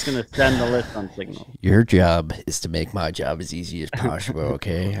 I'm just gonna send the list on Signal. Your job is to make my job as easy as possible,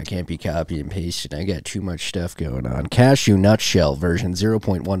 okay? I can't be copy and pasting. I got too much stuff going on. Cashew Nutshell version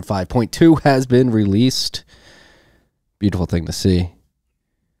 0.15.2 has been released. Beautiful thing to see.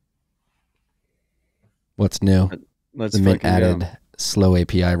 What's new? Let's the Mint added slow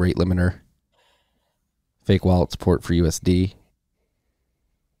API rate limiter. Fake wallet support for USD.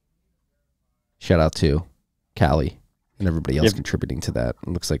 Shout out to Callie and everybody else contributing to that. It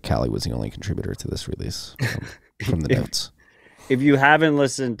looks like Callie was the only contributor to this release from the notes. If you haven't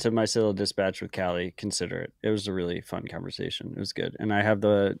listened to my Silo Dispatch with Callie, consider it. It was a really fun conversation. It was good. And I have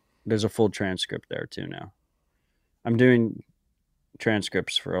there's a full transcript there too now. I'm doing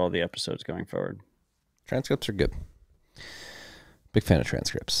transcripts for all the episodes going forward. Transcripts are good. Big fan of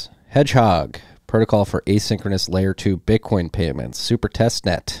transcripts. Hedgehog, protocol for asynchronous layer 2 Bitcoin payments. Super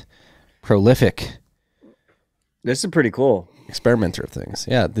testnet. Prolific. This is pretty cool. Experimenter of things.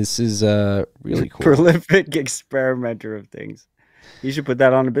 Yeah, this is really cool. Prolific experimenter of things. You should put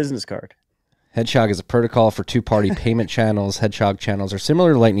that on a business card. Hedgehog is a protocol for two-party payment channels. Hedgehog channels are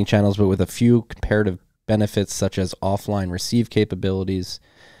similar to Lightning channels, but with a few comparative benefits, such as offline receive capabilities.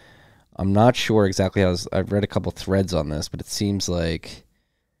 I'm not sure exactly how. I've read a couple threads on this, but it seems like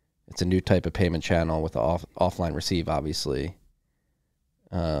it's a new type of payment channel with offline receive, obviously.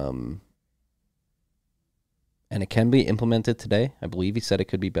 And it can be implemented today. I believe he said it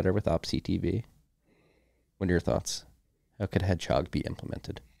could be better with OpCTV. What are your thoughts? How could Hedgehog be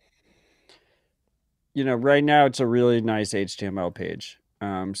implemented? You know, right now it's a really nice HTML page.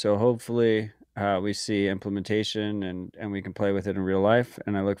 So hopefully we see implementation and we can play with it in real life,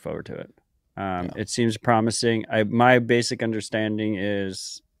 and I look forward to it. It seems promising. My basic understanding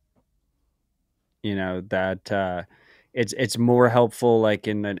is, you know, that it's more helpful like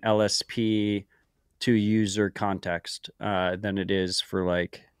in an LSP to user context than it is for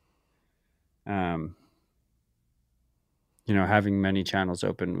like, you know, having many channels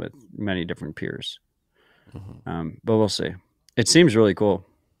open with many different peers. Mm-hmm. But we'll see. It seems really cool.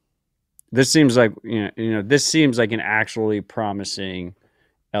 This seems like this seems like an actually promising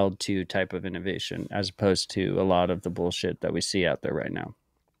L2 type of innovation, as opposed to a lot of the bullshit that we see out there right now.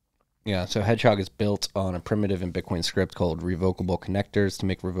 Yeah, so Hedgehog is built on a primitive in Bitcoin script called revocable connectors. To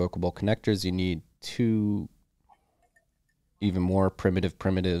make revocable connectors, you need 2 even more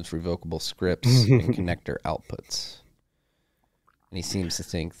primitives, revocable scripts, and connector outputs. And he seems to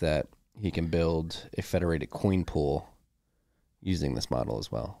think that he can build a federated coin pool using this model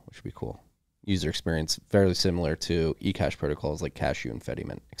as well, which would be cool. User experience fairly similar to eCash protocols like Cashew and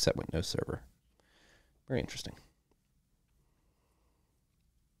Fedimint, except with no server. Very interesting.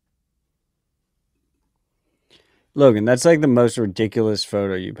 Logan, that's like the most ridiculous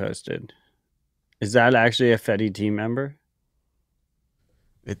photo you posted. Is that actually a Fedi team member?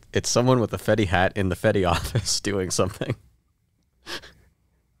 It's someone with a Fedi hat in the Fedi office doing something.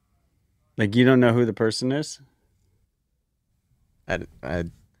 Like, you don't know who the person is? I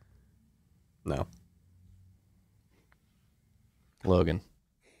no. Logan,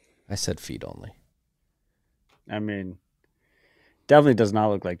 I said feed only. I mean, definitely does not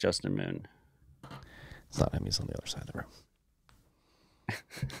look like Justin Moon. It's not him. He's on the other side of the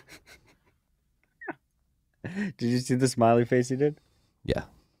room. Did you see the smiley face he did? Yeah,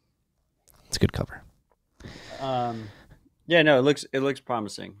 it's a good cover. Yeah, no, it looks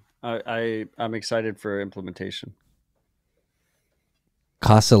promising. I'm excited for implementation.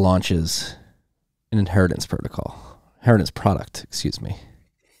 Casa launches an inheritance product, excuse me.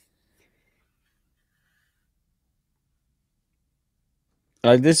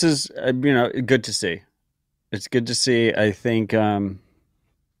 This is good to see. It's good to see. I think back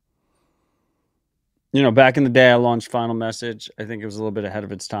in the day I launched Final Message. I think it was a little bit ahead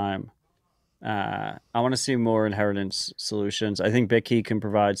of its time. I want to see more inheritance solutions. I think BitKey can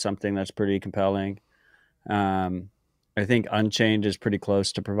provide something that's pretty compelling. I think Unchained is pretty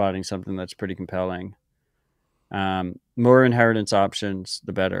close to providing something that's pretty compelling. More inheritance options,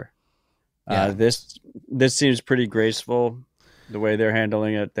 the better. Yeah. This seems pretty graceful, the way they're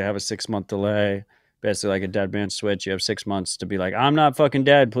handling it. They have a 6-month delay, basically like a dead man switch. You have 6 months to be like, I'm not fucking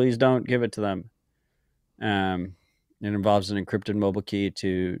dead. Please don't give it to them. It involves an encrypted mobile key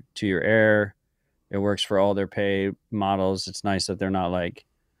to your heir. It works for all their pay models. It's nice that they're not like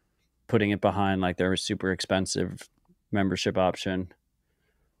putting it behind like their super expensive membership option.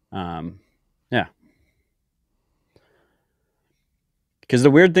 Yeah. Because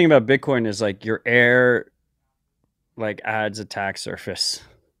the weird thing about Bitcoin is like your heir like adds a attack surface.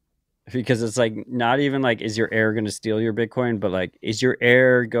 Because it's like not even like is your heir going to steal your Bitcoin, but like is your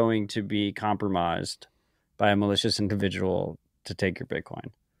heir going to be compromised by a malicious individual to take your Bitcoin?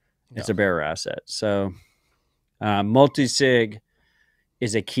 It's a bearer asset. So multi-sig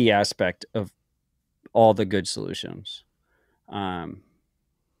is a key aspect of all the good solutions. I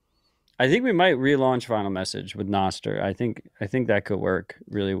think we might relaunch Final Message with Noster. I think that could work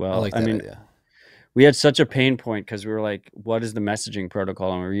really well. I like that idea. We had such a pain point because we were like, what is the messaging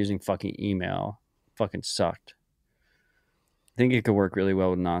protocol? And we were using fucking email. Fucking sucked. I think it could work really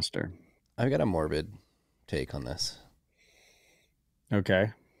well with Noster. I've got a morbid take on this.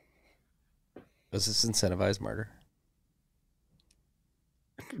 Okay. Does this incentivize murder?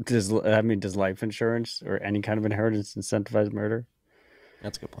 Does life insurance or any kind of inheritance incentivize murder?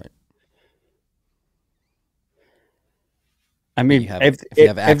 That's a good point. I mean, if you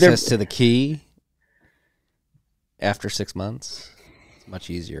have access to the key after 6 months, it's a much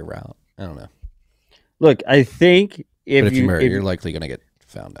easier route. I don't know. Look, I think if you murder, you're likely going to get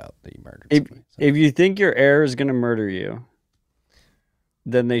found out that you murdered somebody. So. If you think your heir is going to murder you,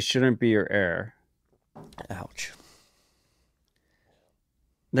 then they shouldn't be your heir. Ouch.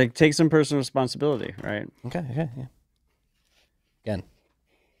 Like, take some personal responsibility, right? Okay, yeah. Again,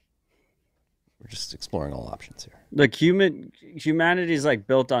 we're just exploring all options here. Like, humanity is like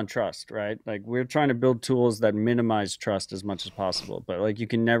built on trust, right? Like, we're trying to build tools that minimize trust as much as possible, but like you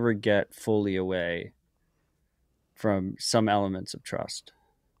can never get fully away from some elements of trust.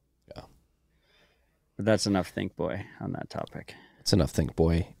 Yeah. But that's enough think boy on that topic. It's enough think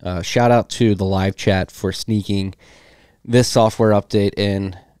boy. Shout out to the live chat for sneaking this software update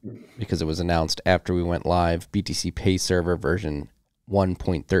in because it was announced after we went live. BTC Pay Server version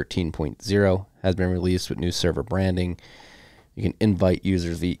 1.13.0 has been released with new server branding. You can invite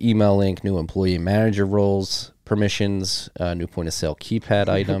users via email link, new employee manager roles, permissions, new point of sale keypad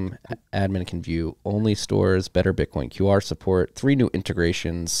item. Admin can view only stores, better Bitcoin QR support, 3 new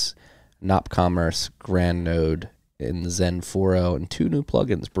integrations, NOP Commerce, Grand Node, in Zen 4.0, and 2 new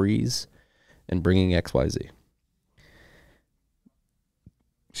plugins, Breeze and Bringing XYZ.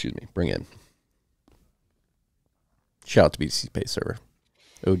 Excuse me, bring in. Shout out to BTC Pay Server.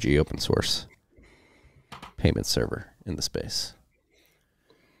 OG open source payment server in the space.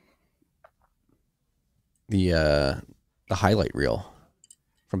 The highlight reel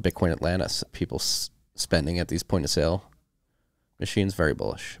from Bitcoin Atlantis, people spending at these point of sale machines, very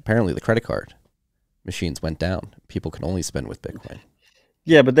bullish. Apparently the credit card machines went down. People can only spend with Bitcoin.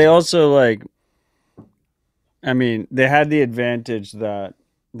 Yeah, but they also like, I mean, they had the advantage that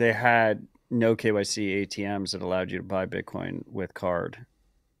they had no KYC ATMs that allowed you to buy Bitcoin with card,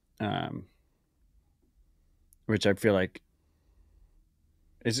 which I feel like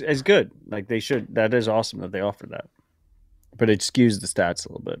is good. Like they should. That is awesome that they offer that, but it skews the stats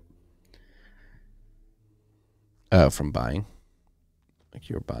a little bit. From buying, like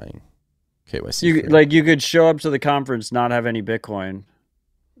you're buying KYC. You could show up to the conference, not have any Bitcoin,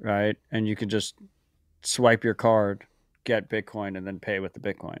 right? And you could just swipe your card, get Bitcoin, and then pay with the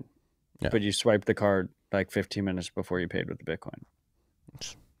Bitcoin. Yeah. But you swipe the card like 15 minutes before you paid with the Bitcoin.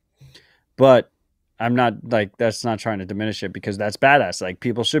 But I'm not like, that's not trying to diminish it because that's badass. Like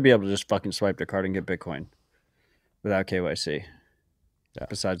people should be able to just fucking swipe their card and get Bitcoin without KYC. Yeah.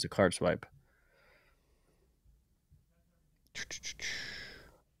 Besides the card swipe.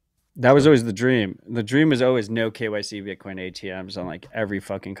 That was always the dream. The dream was always no KYC Bitcoin ATMs on like every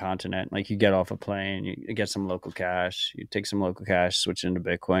fucking continent. Like you get off a plane, you get some local cash, you take some local cash, switch into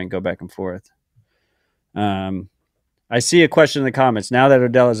Bitcoin, go back and forth. I see a question in the comments. Now that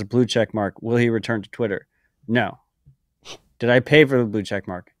Odell has a blue check mark, will he return to Twitter? No. Did I pay for the blue check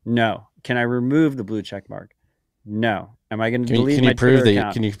mark? No. Can I remove the blue check mark? No. Am I going to delete my Twitter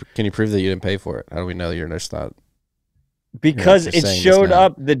account? Can you prove that you didn't pay for it? How do we know you're just not? Because it showed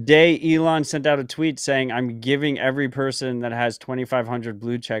up the day Elon sent out a tweet saying, I'm giving every person that has 2,500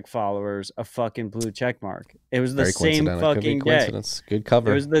 blue check followers a fucking blue check mark. It was the same fucking day. Good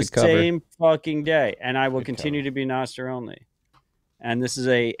cover. It was the same fucking day. And I will continue to be Nostr only. And this is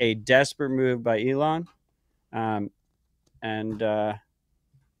a desperate move by Elon. Yeah,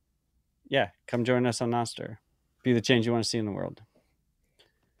 come join us on Nostr. Be the change you want to see in the world.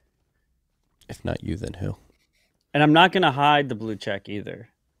 If not you, then who? And I'm not going to hide the blue check either,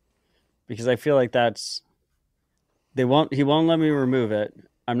 because I feel like he won't let me remove it.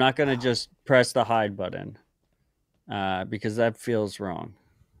 I'm not going to just press the hide button because that feels wrong.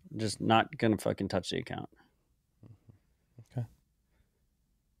 I'm just not going to fucking touch the account. Okay.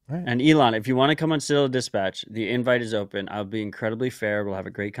 All right. And Elon, if you want to come on Citadel Dispatch, the invite is open. I'll be incredibly fair. We'll have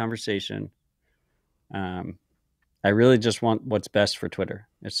a great conversation. I really just want what's best for Twitter.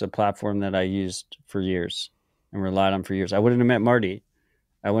 It's a platform that I used for years and relied on for years. I wouldn't have met Marty.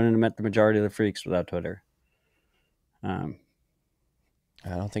 I wouldn't have met the majority of the freaks without Twitter. I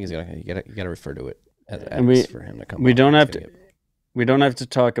don't think he's gonna. You gotta refer to it as and X for him to come. We don't have to. We don't have to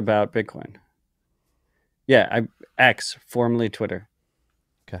talk about Bitcoin. Yeah, X, formerly Twitter.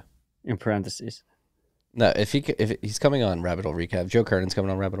 Okay. In parentheses. No, if he's coming on Rabbit Hole Recap, Joe Kernan's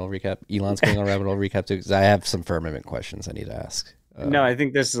coming on Rabbit Hole Recap, Elon's coming on Rabbit Hole Recap too, because I have some firmament questions I need to ask. No, I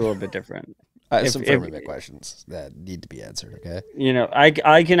think this is a little bit different. I have some firmament questions that need to be answered, okay? You know, I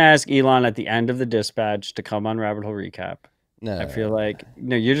can ask Elon at the end of the dispatch to come on Rabbit Hole Recap. No. I feel like,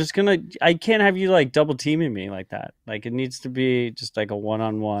 no, you're just going to, I can't have you like double teaming me like that. Like it needs to be just like a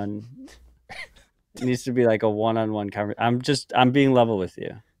one-on-one. It needs to be like a one-on-one conversation. I'm being level with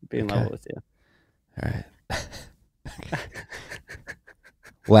you. Level with you. All right.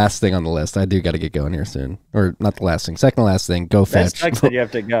 Last thing on the list. I do got to get going here soon. Or not the last thing. Second to last thing. GoFetch. That's that you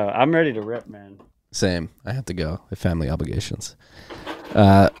have to go. I'm ready to rip, man. Same. I have to go. I have family obligations.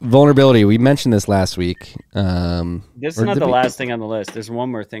 Vulnerability. We mentioned this last week. This is not the last thing on the list. There's one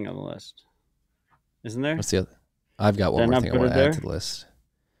more thing on the list. Isn't there? What's the other? I've got one more thing I want to add to the list.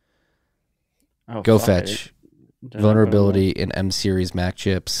 Oh, GoFetch. Vulnerability in M-series Mac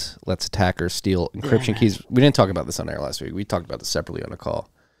chips lets attackers steal encryption keys. We didn't talk about this on air last week. We talked about this separately on a call.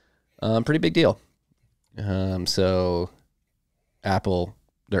 Pretty big deal. So Apple,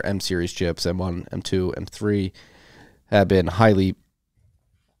 their M-series chips, M1, M2, M3, have been highly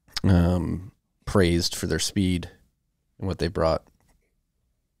praised for their speed and what they brought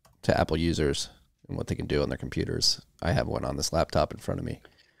to Apple users and what they can do on their computers. I have one on this laptop in front of me.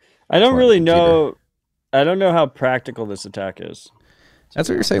 I don't really know. I don't know how practical this attack is. That's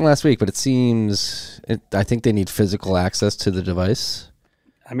what you were saying last week, but it seems... I think they need physical access to the device.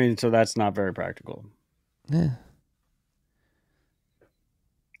 I mean, so that's not very practical. Yeah.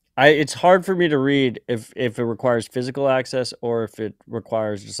 It's hard for me to read if it requires physical access or if it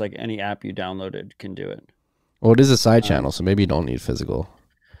requires just like any app you downloaded can do it. Well, it is a side channel, so maybe you don't need physical.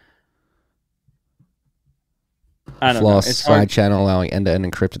 I don't Floss know. side channel allowing end-to-end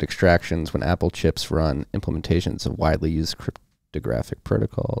encrypted extractions when Apple chips run implementations of widely used cryptographic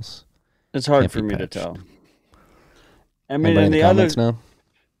protocols. It's hard Can't for be me to patched. tell. I mean, Anybody in and the the other comments now?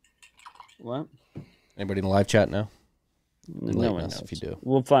 what? Anybody in the live chat now? No Enlighten one us knows. if you do.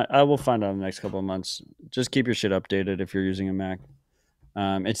 I will find out in the next couple of months. Just keep your shit updated if you're using a Mac.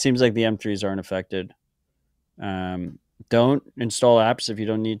 It seems like the M3s aren't affected. Don't install apps if you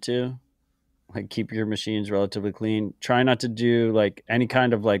don't need to. Like, keep your machines relatively clean. Try not to do like any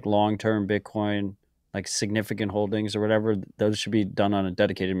kind of like long-term Bitcoin, like significant holdings or whatever. Those should be done on a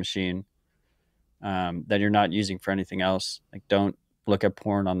dedicated machine that you're not using for anything else. Like, don't look at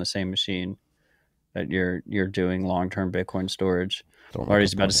porn on the same machine that you're doing long-term Bitcoin storage.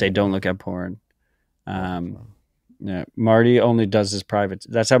 Marty's about to say, don't look at porn. Yeah, Marty only does his private.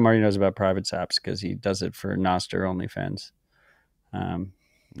 That's how Marty knows about private apps, because he does it for Nostr OnlyFans.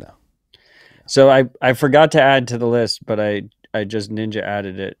 No. So I forgot to add to the list, but I just ninja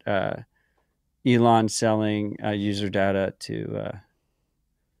added it. Elon selling user data to.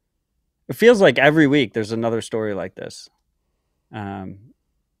 It feels like every week there's another story like this.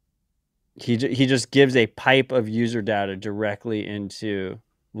 He just gives a pipe of user data directly into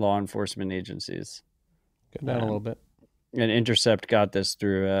law enforcement agencies. Go down a little bit. And Intercept got this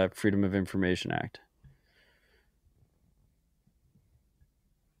through Freedom of Information Act.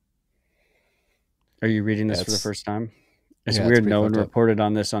 Are you reading this for the first time? It's weird. No one reported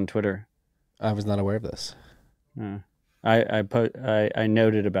on this on Twitter. I was not aware of this. I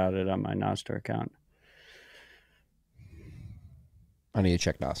noted about it on my Nostr account. I need to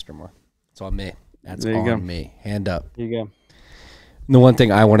check Nostr more. It's on me. That's There you go. on me. Hand up. There you go. The one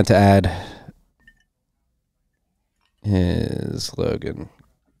thing I wanted to add is Logan.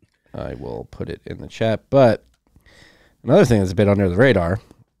 I will put it in the chat. But another thing that's a bit under the radar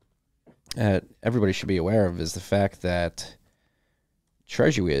that everybody should be aware of is the fact that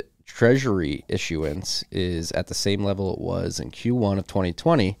Treasury issuance is at the same level it was in Q1 of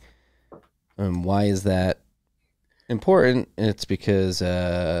 2020. Why is that important? It's because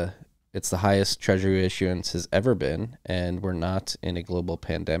it's the highest Treasury issuance has ever been, and we're not in a global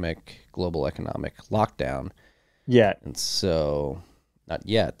pandemic, global economic lockdown yet. And so, not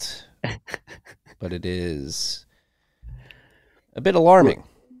yet, but it is a bit alarming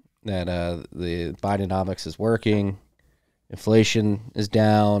that the Bidenomics is working, inflation is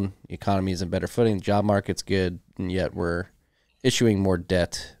down, the economy is in better footing, the job market's good, and yet we're issuing more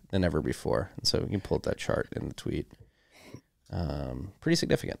debt than ever before. And so you can pull up that chart in the tweet. Pretty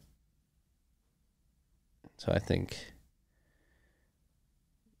significant. So I think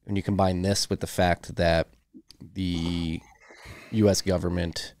when you combine this with the fact that the U.S.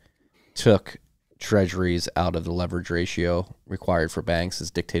 government took treasuries out of the leverage ratio required for banks as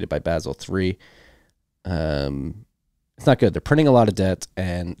dictated by Basel III, it's not good. They're printing a lot of debt,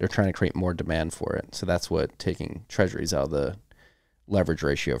 and they're trying to create more demand for it. So that's what taking treasuries out of the leverage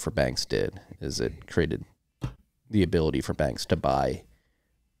ratio for banks did, is it created the ability for banks to buy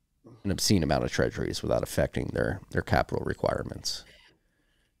an obscene amount of treasuries without affecting their capital requirements.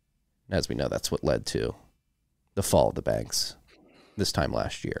 And as we know, that's what led to the fall of the banks this time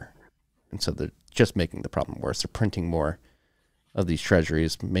last year. And so they're just making the problem worse. They're printing more of these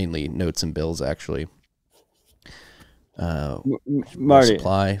treasuries, mainly notes and bills, actually. More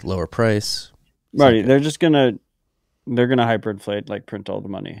supply, lower price. Marty, they're gonna hyperinflate, like print all the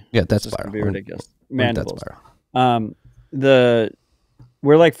money. Yeah, that's just viral. be ridiculous. Mandibles. That's viral.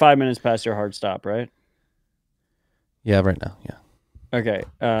 We're like 5 minutes past your hard stop, right? Yeah, right now. Yeah. Okay.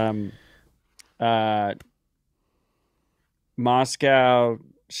 Moscow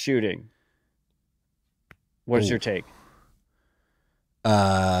shooting. What's your take?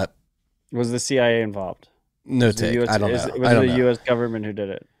 Was the CIA involved? No take. I don't know. Was it the U.S. government who did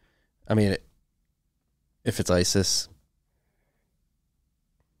it? I mean, if it's ISIS,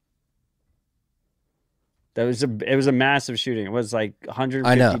 it was a massive shooting. It was like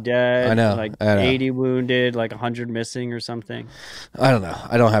 150 dead. I know. Like 80 wounded, like 100 missing or something. I don't know.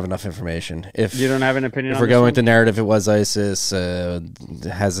 I don't have enough information. If you don't have an opinion, if we're going with the narrative, it was ISIS.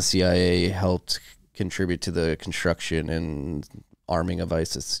 Has the CIA helped contribute to the construction and arming of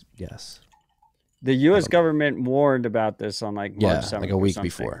ISIS? Yes. The U.S. government warned about this on like March 7th, like a week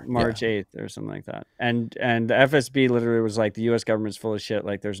before, March 8th or something like that. And the FSB literally was like, the U.S. government's full of shit.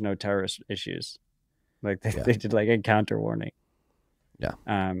 Like, there's no terrorist issues. Like they did like a counter warning. Yeah.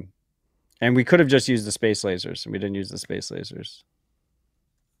 And we could have just used the space lasers, and we didn't use the space lasers.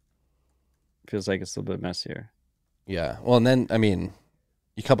 Feels like it's a little bit messier. Yeah. Well, and then I mean,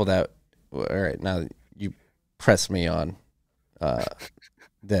 you couple that. Well, all right, now you press me on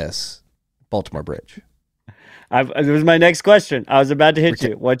this Baltimore Bridge. It was my next question. I was about to hit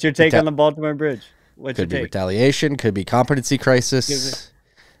you. What's your take on the Baltimore Bridge? What's Could be your take? retaliation. Could be competency crisis.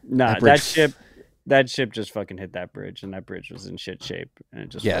 Nah, bridge- that ship just fucking hit that bridge, and that bridge was in shit shape, and it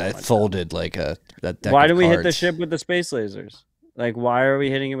just Yeah, it went folded like a deck Why of do we hit the cards. ship with the space lasers? Like, why are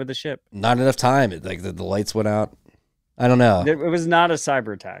we hitting it with the ship? Not enough time. Like the lights went out. I don't know. It was not a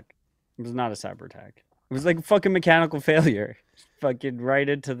cyber attack. It was not a cyber attack. It was like a fucking mechanical failure. Fucking right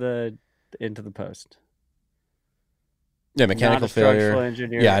into the post. Yeah, mechanical Not a structural failure.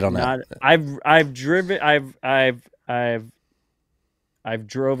 engineer. Yeah, I don't know. I've driven. I've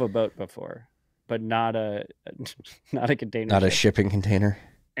drove a boat before, but not a container. Not a ship. shipping container.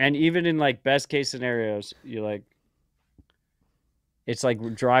 And even in like best case scenarios, you like, it's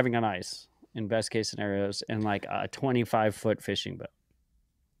like driving on ice in best case scenarios in like a 25-foot fishing boat.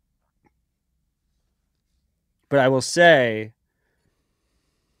 But I will say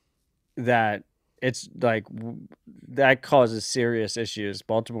that it's like that causes serious issues.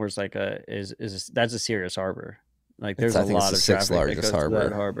 Baltimore's like that's a serious harbor. Like there's I a think it's lot the of sixth traffic that largest goes to that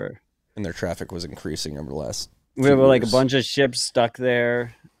harbor. harbor. And their traffic was increasing over the last. We have few like a years. bunch of ships stuck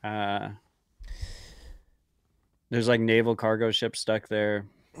there. There's like naval cargo ships stuck there.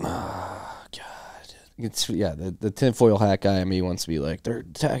 Oh, God. It's the tinfoil hat guy in me wants to be like, they're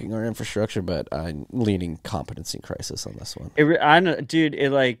attacking our infrastructure, but I'm leaning competency crisis on this one. I know, dude.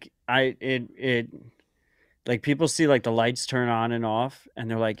 Like people see like the lights turn on and off, and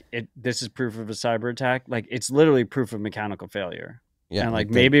they're like, this is proof of a cyber attack. Like it's literally proof of mechanical failure. Yeah, and like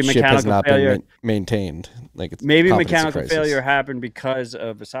the maybe ship has mechanical not failure been maintained. Like it's maybe competency mechanical crisis. failure happened because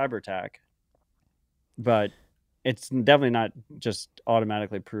of a cyber attack, but it's definitely not just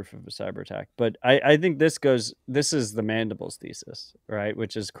automatically proof of a cyber attack. But I think this is the mandibles thesis, right?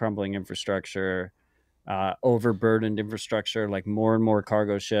 Which is crumbling infrastructure, overburdened infrastructure, like more and more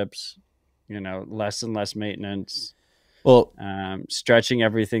cargo ships, less and less maintenance, Well, stretching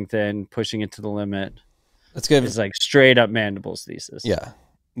everything thin, pushing it to the limit. let's give It's like straight up mandibles thesis. Yeah.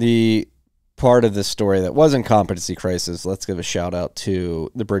 The part of the story that wasn't competency crisis, let's give a shout out to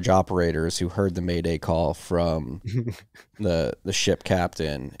the bridge operators who heard the Mayday call from the ship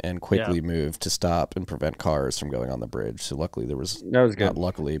captain and quickly moved to stop and prevent cars from going on the bridge. So luckily there was, That was good. not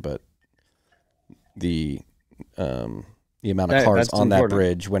luckily, but the amount of cars that's on that important.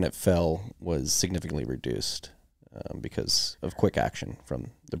 bridge when it fell was significantly reduced because of quick action from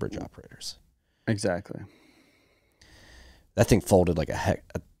the bridge operators. Exactly. That thing folded like a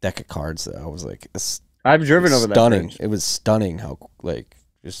deck of cards, though. I was like, I've driven over that stunning. bridge. It was stunning how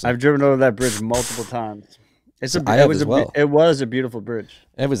just I've driven over that bridge multiple times. I have as well. It was a beautiful bridge.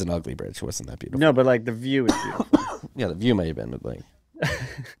 it was an ugly bridge. It wasn't that beautiful. No, but like the view is beautiful. Yeah, the view may have been, but like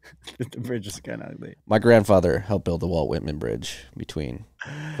The bridge is kind of ugly. my grandfather helped build the Walt Whitman Bridge between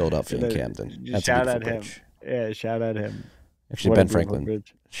Philadelphia and Camden. That's Shout a out beautiful him. bridge. Yeah, shout out him. Actually, What a Ben beautiful Franklin.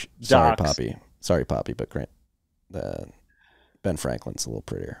 bridge. Sorry, Docks. Poppy. Sorry, Poppy, but Ben Franklin's a little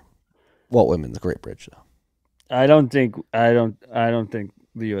prettier. Walt Whitman's a great bridge, though. I don't think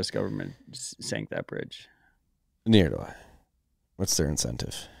the U.S. government sank that bridge. Neither do I. What's their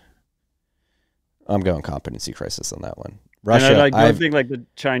incentive? I'm going competency crisis on that one. Russia, And I don't think like the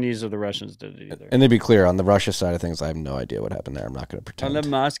Chinese or the Russians did it either. and to be clear, on the Russia side of things, I have no idea what happened there. I'm not going to On pretend. the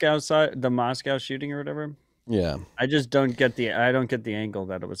Moscow side, the Moscow shooting or whatever, Yeah. I just don't get the angle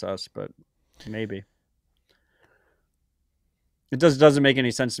that it was us, but maybe. It doesn't make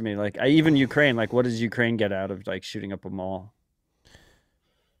any sense to me. Like even Ukraine, like what does Ukraine get out of like shooting up a mall?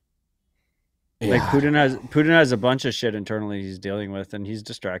 Like Yeah. Putin has a bunch of shit internally he's dealing with, and he's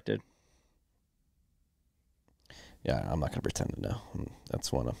distracted. Yeah, I'm not going to pretend to know.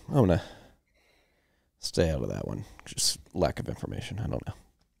 That's one. I'm going to stay out of that one. Just lack of information. I don't know.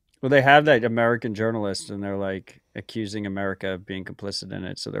 Well, they have that American journalist, and they're like accusing America of being complicit in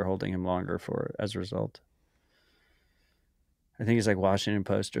it, so they're holding him longer for as a result. I think he's like Washington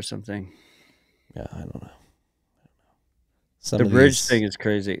Post or something. Yeah, I don't know. The bridge thing is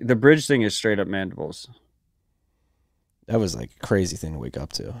crazy. The bridge thing is straight up mandibles. That was like a crazy thing to wake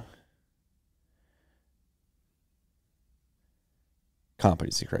up to.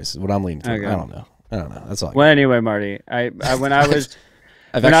 Competency crisis. What I'm leaning toward. Okay. I don't know. That's all. Well, anyway, Marty, I when I was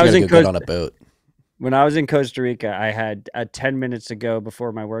I've when I actually was got to in go good Costa- on a boat. when I was in Costa Rica, I had 10 minutes to go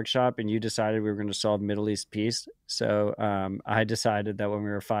before my workshop, and you decided we were going to solve Middle East peace. So I decided that when we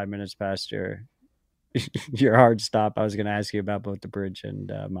were 5 minutes past your hard stop, I was going to ask you about both the bridge and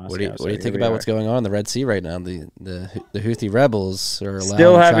Moscow. What do you So think here we about are. what's going on in the Red Sea right now? The Houthi rebels are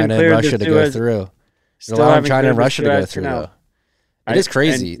Still allowing haven't China and cleared the Russia to go Suez- through. They're Still allowing haven't China cleared and the Russia to go Suez through, Canal. though. It is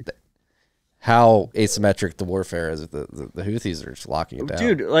crazy how asymmetric the warfare is. The Houthis are just locking it down.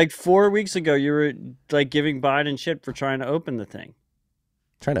 Dude, like 4 weeks ago, you were like giving Biden shit for trying to open the thing.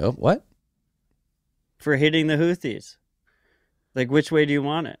 Trying to open what? for hitting the Houthis? Like, which way do you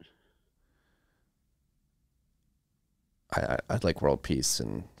want it? I'd like world peace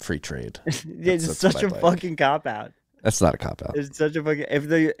and free trade. It's such a fucking cop out. That's not a cop out. It's such a fucking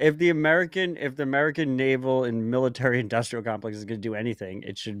if the American naval and military industrial complex is going to do anything,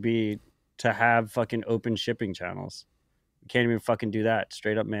 it should be to have fucking open shipping channels. You can't even fucking do that.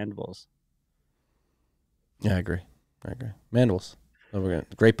 Straight up mandibles. Yeah, I agree. Mandibles.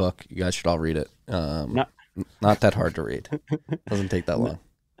 Great book. You guys should all read it. Not that hard to read. Doesn't take that long.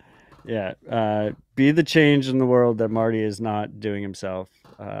 Yeah. Be the change in the world that Marty is not doing himself.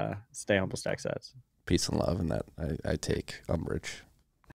 Stay humble, stack sats. Peace and love, and that I take umbrage.